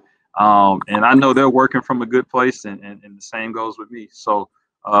young men. And I know they're working from a good place, and the same goes with me. So,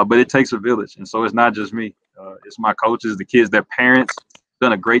 but it takes a village. And so it's not just me. It's my coaches, the kids, their parents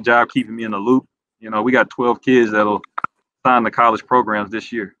done a great job keeping me in the loop. You know, we got 12 kids that'll sign the college programs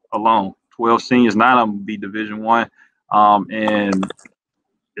this year alone. 12 seniors, 9 of them will be Division I. And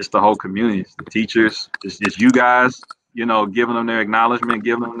it's the whole community. It's the teachers. It's you guys, you know, giving them their acknowledgement,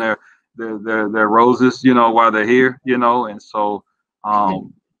 giving them their roses, you know, while they're here, you know. And so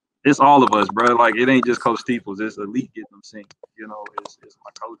it's all of us, bro. Like, it ain't just Coach Steeples. It's elite getting them seen. You know, it's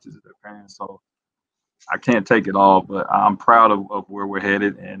my coaches and their parents. So I can't take it all, but I'm proud of where we're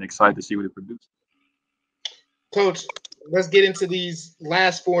headed and excited to see what it produces. Coach, let's get into these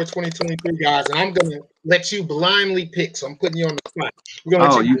last 4 2023 guys, and I'm gonna let you blindly pick. So I'm putting you on the spot. We're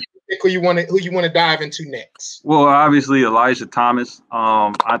gonna let you pick who you want to dive into next. Well, obviously Elijah Thomas.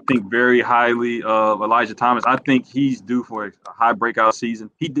 I think very highly of Elijah Thomas. I think he's due for a high breakout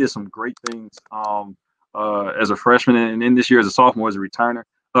season. He did some great things as a freshman, and then this year as a sophomore as a returner.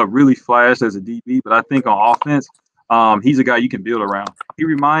 Really flashed as a DB, but I think on offense, he's a guy you can build around. He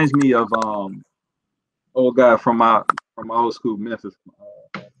reminds me of old guy from my old school, Memphis.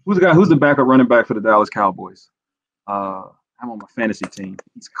 Who's the backup running back for the Dallas Cowboys? I'm on my fantasy team.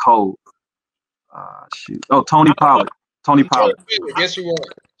 He's cold. Shoot. Oh, Tony Pollard. Tony Pollard. Yes, you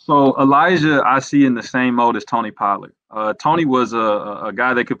are. So Elijah, I see in the same mode as Tony Pollard. Tony was a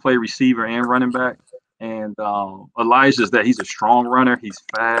guy that could play receiver and running back. And Elijah's that he's a strong runner. He's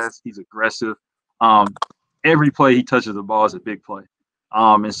fast. He's aggressive. Every play he touches the ball is a big play.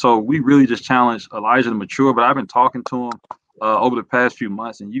 And so we really just challenged Elijah to mature. But I've been talking to him over the past few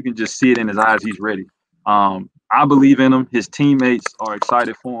months, and you can just see it in his eyes. He's ready. I believe in him. His teammates are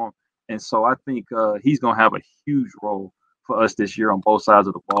excited for him. And so I think he's going to have a huge role for us this year on both sides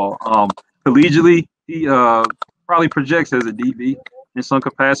of the ball. Collegiately, he probably projects as a DB in some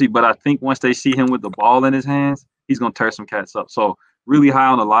capacity, but I think once they see him with the ball in his hands, he's going to tear some cats up. So really high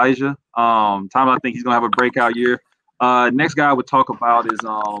on Elijah. Tom, I think he's going to have a breakout year. Next guy I would talk about is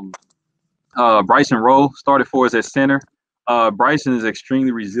Bryson Rowe, started for us at center. Bryson is an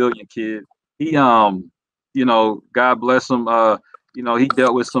extremely resilient kid. He, you know, God bless him. You know, he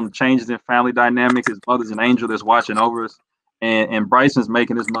dealt with some changes in family dynamics. His mother's an angel that's watching over us. And Bryson's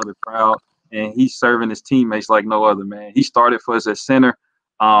making his mother proud. And he's serving his teammates like no other, man. He started for us at center.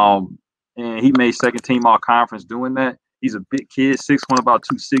 And he made second team all conference doing that. He's a big kid, 6'1", about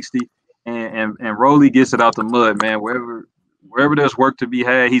 260. And Roley gets it out the mud, man. Wherever wherever there's work to be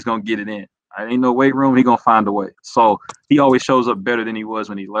had, he's gonna get it in. I ain't no weight room, he gonna find a way. So he always shows up better than he was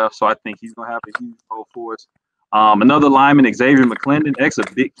when he left. So I think he's gonna have a huge role for us. Another lineman, Xavier McClendon,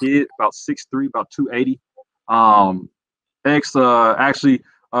 a big kid, about 6'3", about 280. Actually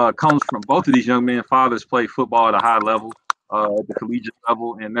comes from both of these young men. Fathers play football at a high level, at the collegiate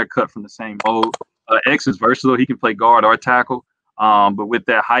level, and they're cut from the same mold. X is versatile. He can play guard or tackle. But with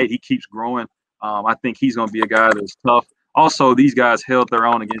that height, he keeps growing. I think he's going to be a guy that's tough. Also, these guys held their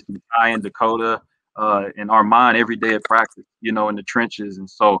own against Ty and Dakota and Armand every day at practice, in the trenches. And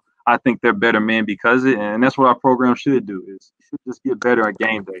so I think they're better men because of it. And that's what our program should do is should just get better at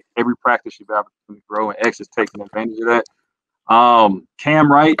game day. Every practice you have to grow, and X is taking advantage of that.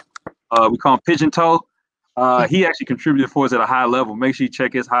 Cam Wright, we call him Pigeon Toe. He actually contributed for us at a high level. Make sure you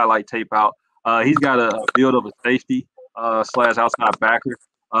check his highlight tape out. He's got a build of a safety / outside backer.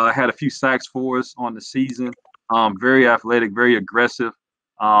 Had a few sacks for us on the season. Very athletic, very aggressive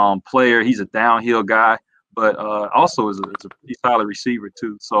player. He's a downhill guy, but also is a pretty solid receiver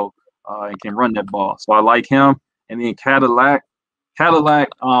too. So and can run that ball. So I like him. And then Cadillac. Hey,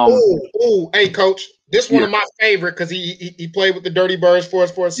 Coach. This one of my favorite because he played with the Dirty Birds for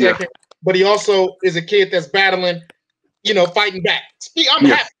us for a second, but he also is a kid that's battling, fighting back. I'm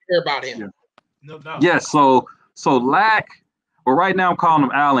happy to hear about him. Yeah. No doubt. Yeah. So Lack. Well, right now I'm calling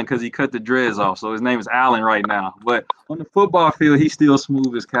him Allen because he cut the dreads off, so his name is Allen right now. But on the football field, he's still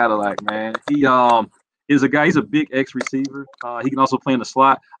smooth as Cadillac, man. He is a guy. He's a big X receiver. He can also play in the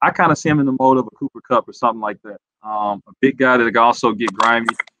slot. I kind of see him in the mode of a Cooper Kupp or something like that. A big guy that can also get grimy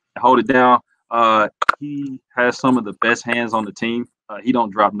and hold it down. He has some of the best hands on the team. He don't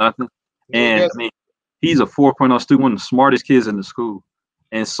drop nothing. And I mean, he's a 4.0 student, one of the smartest kids in the school.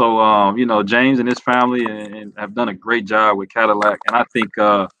 And so, James and his family and have done a great job with Cadillac. And I think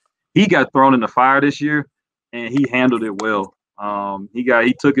he got thrown in the fire this year, and he handled it well.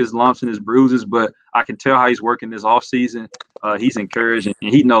 He took his lumps and his bruises, but I can tell how he's working this offseason. He's encouraged, and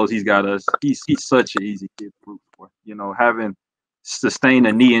he knows he's got us. He's such an easy kid to root for. Having sustained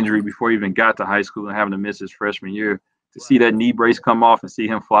a knee injury before he even got to high school and having to miss his freshman year, to see that knee brace come off and see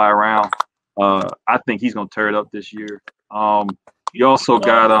him fly around, I think he's going to tear it up this year. You also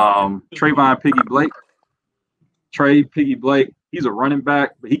got Trayvon Piggy Blake. Trey Piggy Blake, he's a running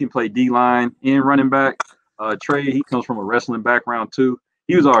back, but he can play D-line and running back. Trey, he comes from a wrestling background too.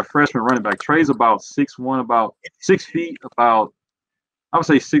 He was our freshman running back. Trey's about 6'1", about 6 feet, I would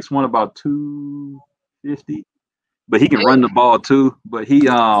say 6'1", about 250. But he can run the ball too. But he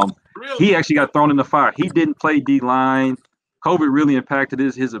actually got thrown in the fire. He didn't play D-line. COVID really impacted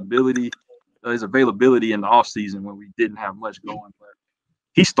his ability. His availability in the offseason when we didn't have much going. But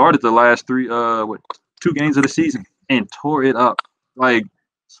he started the last 2 games of the season and tore it up, like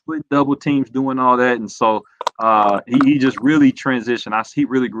split double teams, doing all that. And so he just really transitioned. He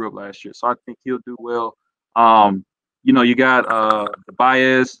really grew up last year. So I think he'll do well. You got the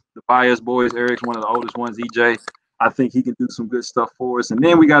Baez boys. Eric's one of the oldest ones, EJ. I think he can do some good stuff for us. And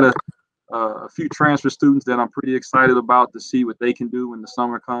then we got a few transfer students that I'm pretty excited about to see what they can do when the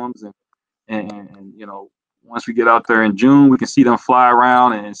summer comes. And once we get out there in June, we can see them fly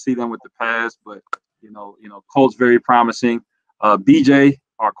around and see them with the pass. But Colt's very promising. BJ,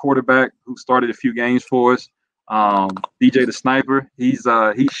 our quarterback, who started a few games for us. BJ the sniper, he's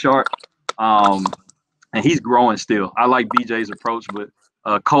sharp, and he's growing still. I like BJ's approach, but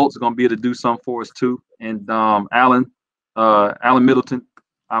Colt's gonna be able to do something for us too. And Allen Middleton,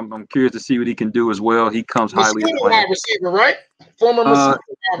 I'm curious to see what he can do as well. He comes highly. Wide receiver, right? Former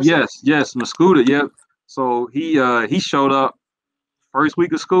Muscuda. Yes, Muscuda. Yep. So he showed up first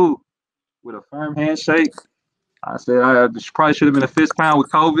week of school with a firm handshake. I said I probably should have been a fist pound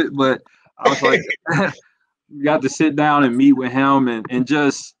with COVID, but I was like, we got to sit down and meet with him and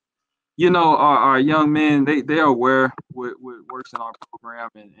just, our young men, they are aware what works in our program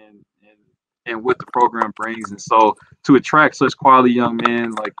and what the program brings. And so to attract such quality young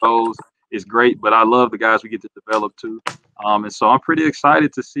men like those is great, but I love the guys we get to develop too. And so I'm pretty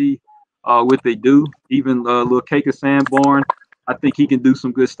excited to see what they do. Even little Keika Sanborn, I think he can do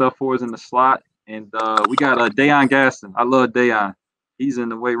some good stuff for us in the slot. And we got Dayon Gaston. I love Dayon. He's in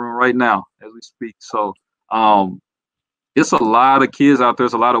the weight room right now as we speak. So it's a lot of kids out there.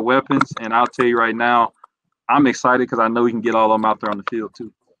 There's a lot of weapons. And I'll tell you right now, I'm excited because I know we can get all of them out there on the field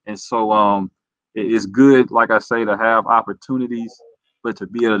too. And so it's good, like I say, to have opportunities, but to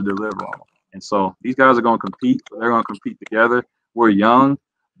be able to deliver on them. And so these guys are going to compete. They're going to compete together. We're young,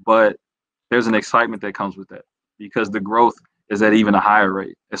 but there's an excitement that comes with that because the growth is at even a higher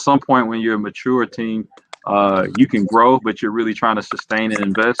rate. At some point when you're a mature team, you can grow, but you're really trying to sustain and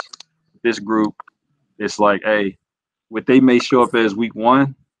invest. This group, it's like, hey, what they may show up as week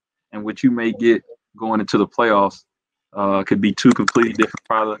 1 and what you may get going into the playoffs could be two completely different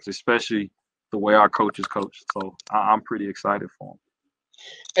products, especially the way our coaches coach. So I'm pretty excited for them.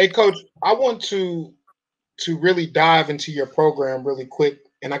 Hey, Coach, I want to really dive into your program really quick,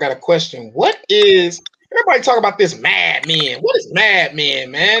 and I got a question. What is everybody talk about this Mad Men? What is Mad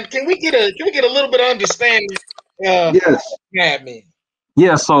Men, man? Can we get a little bit of understanding? Yes. Mad Men.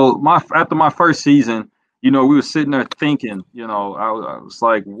 Yeah. So after my first season, we were sitting there thinking, I was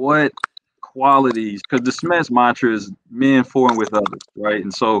like, what qualities? Because the Smet's mantra is men for and with others, right?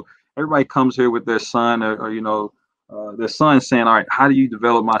 And so everybody comes here with their son, or their son saying, all right, how do you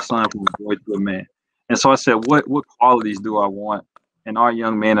develop my son from a boy to a man? And so I said, what qualities do I want in our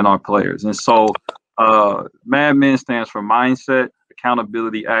young men and our players? And so Mad Men stands for mindset,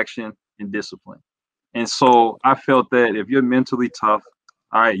 accountability, action, and discipline. And so I felt that if you're mentally tough,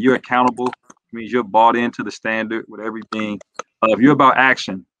 all right, you're accountable, means you're bought into the standard with everything. If you're about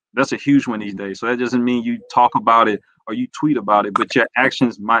action, that's a huge one these days. So that doesn't mean you talk about it or you tweet about it, but your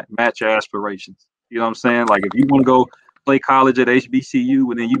actions might match your aspirations. You know what I'm saying? Like if you want to go play college at HBCU,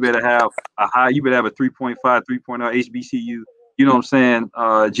 well, then you better have you better have a 3.5, 3.0 HBCU, you know what I'm saying,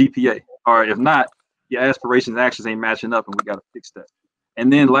 GPA. Or if not, your aspirations and actions ain't matching up, and we got to fix that.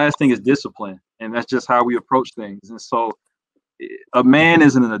 And then last thing is discipline, and that's just how we approach things. And so a man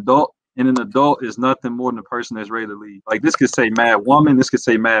is an adult, and an adult is nothing more than a person that's ready to lead. Like this could say mad woman, this could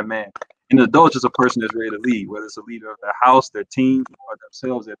say mad man. An adult is a person that's ready to lead, whether it's a leader of their house, their team, or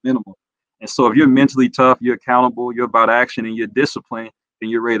themselves at minimum. And so if you're mentally tough, you're accountable, you're about action, and you're disciplined, then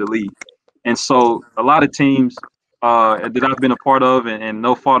you're ready to lead. And so a lot of teams that I've been a part of, and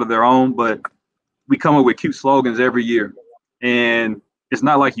no fault of their own, but we come up with cute slogans every year. And it's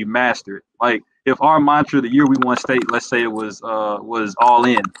not like you master it. Like if our mantra the year we won state, let's say it was all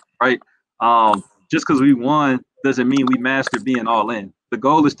in, right? Just because we won doesn't mean we mastered being all in. The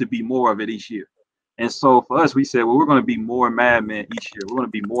goal is to be more of it each year. And so for us, we said, well, we're going to be more Mad Men each year. We're going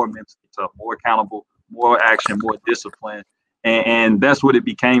to be more mentally tough, more accountable, more action, more discipline. And that's what it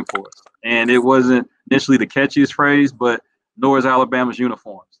became for us. And it wasn't initially the catchiest phrase, but nor is Alabama's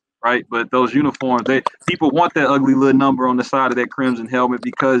uniforms, right? But those uniforms, people want that ugly little number on the side of that crimson helmet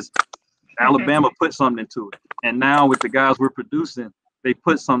because Alabama put something into it. And now with the guys we're producing, they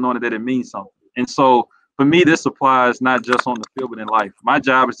put something on it that it means something. And so for me, this applies not just on the field, but in life. My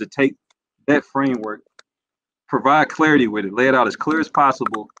job is to take that framework, provide clarity with it, lay it out as clear as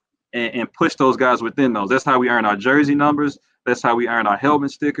possible, and push those guys within those. That's how we earn our jersey numbers. That's how we earn our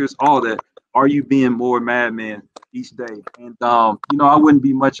helmet stickers, all that. Are you being more Mad Men each day? And, I wouldn't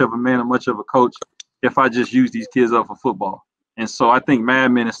be much of a man or much of a coach if I just used these kids up for football. And so I think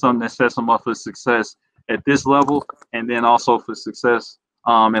Mad Men is something that sets them up for success at this level and then also for success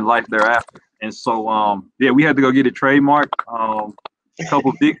in life thereafter. And so, we had to go get it trademarked. A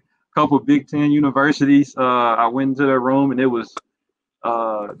couple Big Ten universities. I went into their room and it was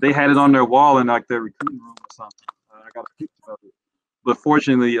they had it on their wall in like their recruiting room or something. I got a picture of it. But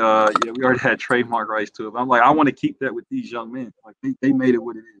fortunately, we already had trademark rights to it. But I'm like, I want to keep that with these young men. Like they made it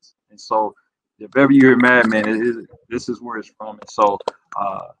what it is. And so if ever you hear Mad Men, this is where it's from. And so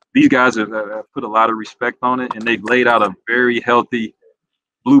these guys have put a lot of respect on it, and they've laid out a very healthy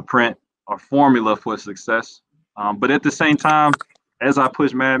blueprint or formula for success. But at the same time, as I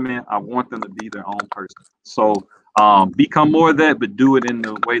push Mad Men, I want them to be their own person. So become more of that, but do it in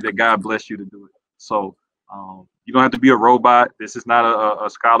the way that God bless you to do it. So you don't have to be a robot. This is not a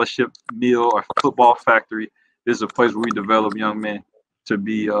scholarship mill or football factory. This is a place where we develop young men to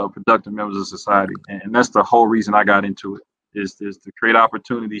be productive members of society. And that's the whole reason I got into it, is to create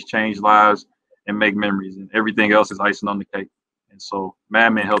opportunities, change lives, and make memories. And everything else is icing on the cake. And so Mad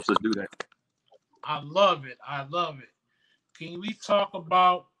Men helps us do that. I love it. I love it. Can we talk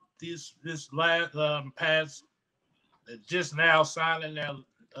about this last past just now signing their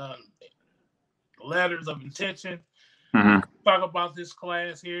letters of intention? Mm-hmm. Talk about this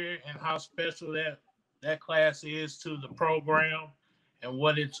class here and how special that class is to the program and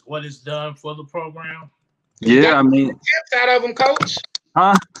what it's done for the program. Yeah, I mean, champs out of them, Coach.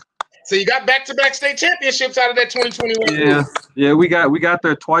 Huh? So you got back-to-back state championships out of that 2021. Yeah, we got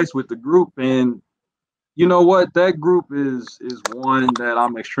there twice with the group, and you know what? That group is one that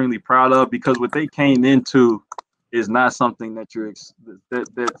I'm extremely proud of, because what they came into is not something that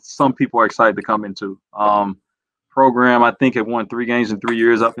that some people are excited to come into. Program, I think, had won 3 games in 3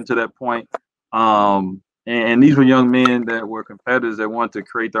 years up until that point. And these were young men that were competitors that wanted to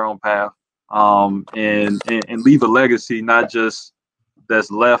create their own path and leave a legacy, not just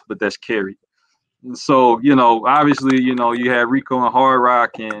that's left, but that's carried. And so, obviously, you had Rico and Hard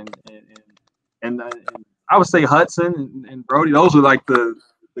Rock and I would say Hudson and Brody. Those were like the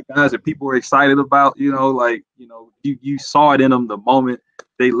guys that people were excited about. You saw it in them the moment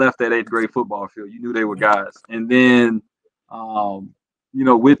they left that 8th grade football field. You knew they were guys. And then,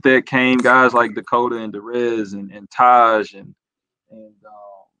 with that came guys like Dakota and Derez and Taj and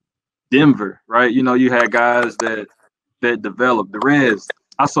Denver, right? You had guys that developed. Derez,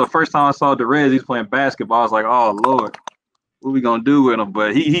 first time I saw Derez, he's playing basketball. I was like, oh Lord, what we gonna do with him?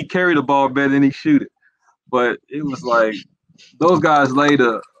 But he carried the ball better than he shoot it. But it was like those guys laid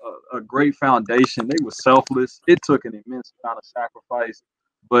a great foundation. They were selfless. It took an immense amount of sacrifice,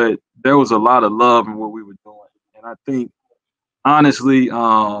 but there was a lot of love in what we were doing. And I think, honestly,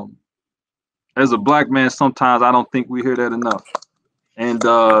 as a black man, sometimes I don't think we hear that enough. And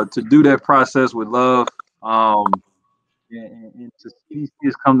to do that process with love, and to see these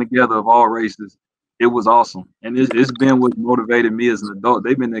kids come together of all races, it was awesome. And it's been what motivated me as an adult.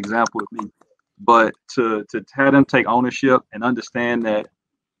 They've been an example of me. But to have them take ownership and understand that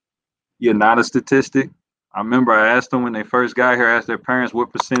you're not a statistic. I remember I asked them when they first got here, I asked their parents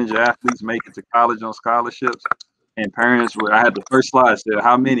what percentage of athletes make it to college on scholarships. And parents I had the first slide said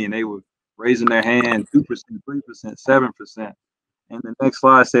how many, and they were raising their hand 2%, 3%, 7%. And the next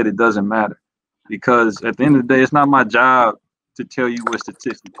slide said it doesn't matter. Because at the end of the day, it's not my job to tell you what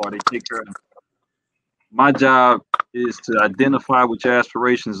statistics are. They take care of them. My job is to identify what your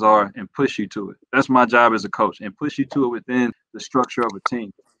aspirations are and push you to it. That's my job as a coach, and push you to it within the structure of a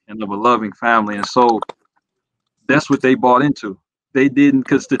team and of a loving family. And so that's what they bought into. They didn't,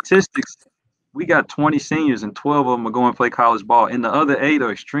 because statistics, we got 20 seniors and 12 of them are going to play college ball, and the other 8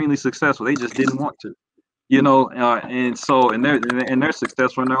 are extremely successful. They just didn't want to, and they're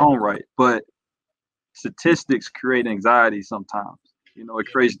successful in their own right. But statistics create anxiety sometimes. It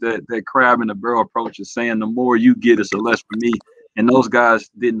creates that crab in the barrel approach of saying the more you get, it's the less for me. And those guys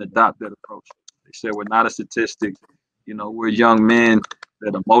didn't adopt that approach. They said, we're not a statistic. We're young men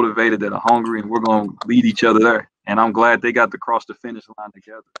that are motivated, that are hungry, and we're going to lead each other there. And I'm glad they got to cross the finish line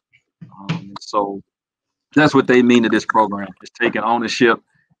together. And so that's what they mean to this program. It's taking ownership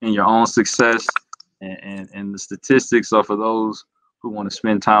in your own success. And the statistics are for those who want to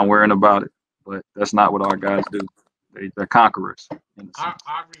spend time worrying about it. But that's not what our guys do. They're conquerors.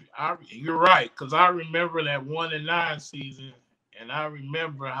 You're right, because I remember that 1-9 season, and I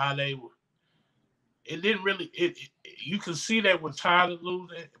remember how they were. It didn't really. You could see they were tired of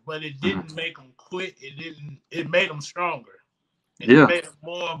losing, but it didn't make them quit. It didn't. It made them stronger. It made them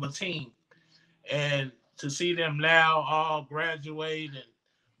more of a team. And to see them now all graduate and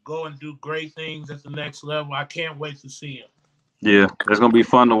go and do great things at the next level, I can't wait to see them. Yeah, it's gonna be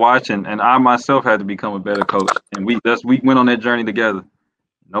fun to watch, and I myself had to become a better coach, and we went on that journey together.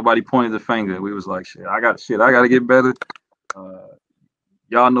 Nobody pointed the finger. We was like, I got to get better.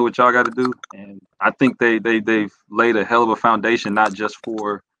 Y'all know what y'all got to do, and I think they've laid a hell of a foundation, not just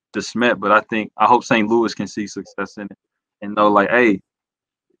for the Smet, but I hope St. Louis can see success in it and know, like, hey,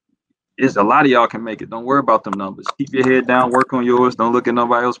 it's a lot of y'all can make it. Don't worry about them numbers. Keep your head down, work on yours. Don't look at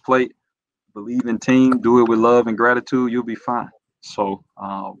nobody else's plate. Believe in team, do it with love and gratitude, you'll be fine. So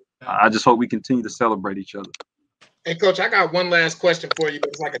I just hope we continue to celebrate each other. Hey, Coach, I got one last question for you, but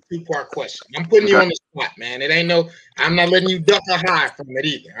it's like a 2-part question. I'm putting you on the spot, man. I'm not letting you duck or hide from it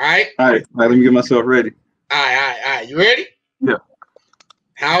either, all right? All right, let me get myself ready. All right. You ready? Yeah.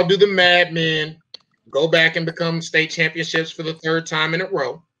 How do the Madmen go back and become state championships for the 3rd time in a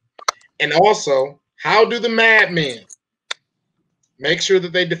row? And also, how do the Madmen make sure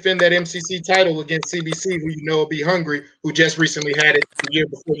that they defend that MCC title against CBC, who will be hungry, who just recently had it 2 years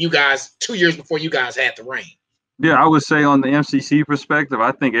before you guys had the reign? Yeah, I would say on the MCC perspective,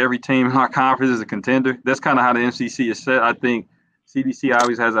 I think every team in our conference is a contender. That's kind of how the MCC is set. I think CBC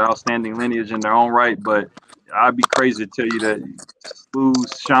always has an outstanding lineage in their own right, but I'd be crazy to tell you that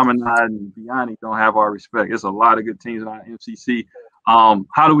Blues, Chaminade, and Vianney don't have our respect. There's a lot of good teams in our MCC.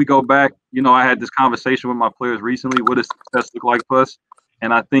 How do we go back? I had this conversation with my players recently. What does success look like for us?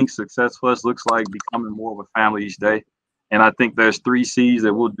 And I think success for us looks like becoming more of a family each day. And I think there's 3 C's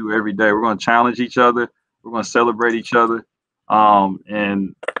that we'll do every day. We're going to challenge each other. We're going to celebrate each other.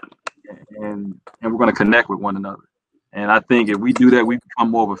 And we're going to connect with one another. And I think if we do that, we become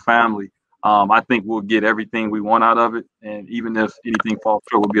more of a family. I think we'll get everything we want out of it. And even if anything falls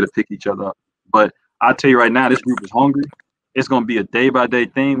short, we'll be able to pick each other up. But I'll tell you right now, this group is hungry. It's going to be a day-by-day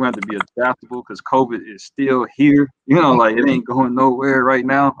thing. We have to be adaptable because COVID is still here. It ain't going nowhere right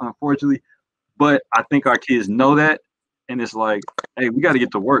now, unfortunately. But I think our kids know that. And it's like, hey, we got to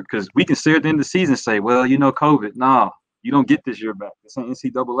get to work because we can sit at the end of the season and say, well, COVID. Nah, you don't get this year back. It's an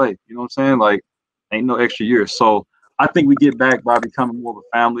NCAA. You know what I'm saying? Ain't no extra year. So I think we get back by becoming more of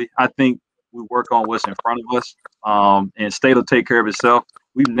a family. I think We work on what's in front of us, and state will take care of itself.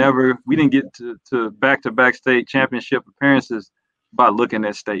 We didn't get to back-to-back state championship appearances by looking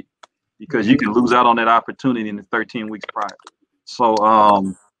at state, because you can lose out on that opportunity in the 13 weeks prior. So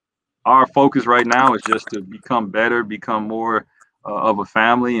our focus right now is just to become better, become more of a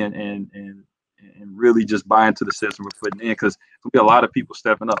family, and really just buy into the system we're putting in, because there'll be a lot of people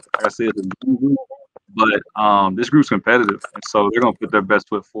stepping up. Like I said, but this group's competitive, and so they're going to put their best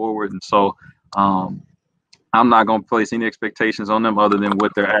foot forward. And so I'm not going to place any expectations on them other than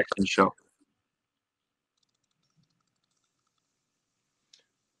what their actions show.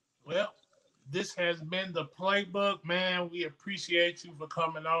 Well, this has been the Playbook, man. We appreciate you for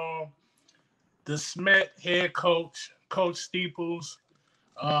coming on. The Smet head coach, Coach Steeples,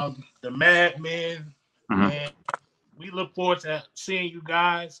 the Madmen, and we look forward to seeing you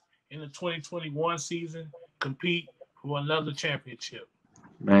guys in the 2021 season compete for another championship.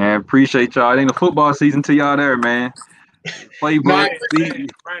 Man, appreciate y'all. It ain't a football season till y'all there, man. Playbook.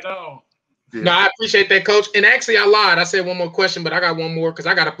 Right on. Yeah. No, I appreciate that, Coach. And actually, I lied. I said one more question, but I got one more because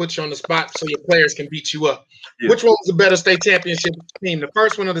I got to put you on the spot so your players can beat you up. Yeah. Which one was the better state championship team, the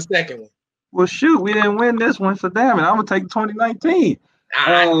first one or the second one? Well, shoot, we didn't win this one, so damn it, I'm going to take 2019.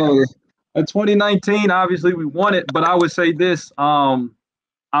 2019, obviously, we won it, but I would say this.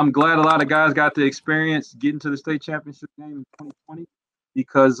 I'm glad a lot of guys got the experience getting to the state championship game in 2020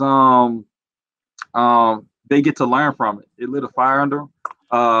 because they get to learn from it. It lit a fire under them.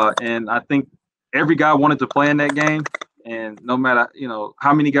 And I think every guy wanted to play in that game. And no matter,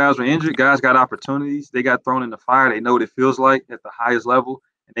 how many guys were injured, guys got opportunities. They got thrown in the fire. They know what it feels like at the highest level,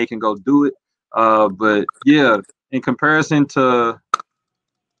 and they can go do it. But, yeah, in comparison to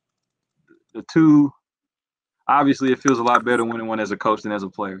the two, obviously it feels a lot better winning one as a coach than as a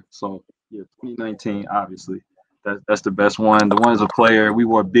player. So, yeah, 2019, obviously. That's the best one. The one as a player, we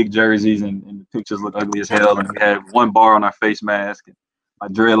wore big jerseys and the pictures look ugly as hell. And we had one bar on our face mask. And my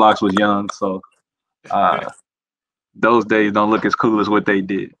dreadlocks was young. So those days don't look as cool as what they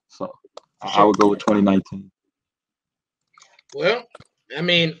did. So I would go with 2019. Well, I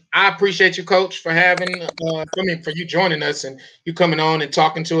mean, I appreciate you, Coach, for for you joining us and you coming on and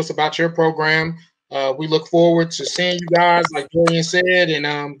talking to us about your program. We look forward to seeing you guys, like Dorian said,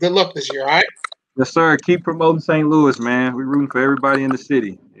 and good luck this year, all right? Yes, sir. Keep promoting St. Louis, man. We're rooting for everybody in the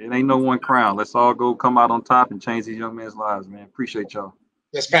city. It ain't no one crown. Let's all go come out on top and change these young men's lives, man. Appreciate y'all.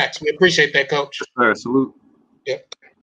 That's facts. We appreciate that, Coach. Yes, sir. Salute. Yep.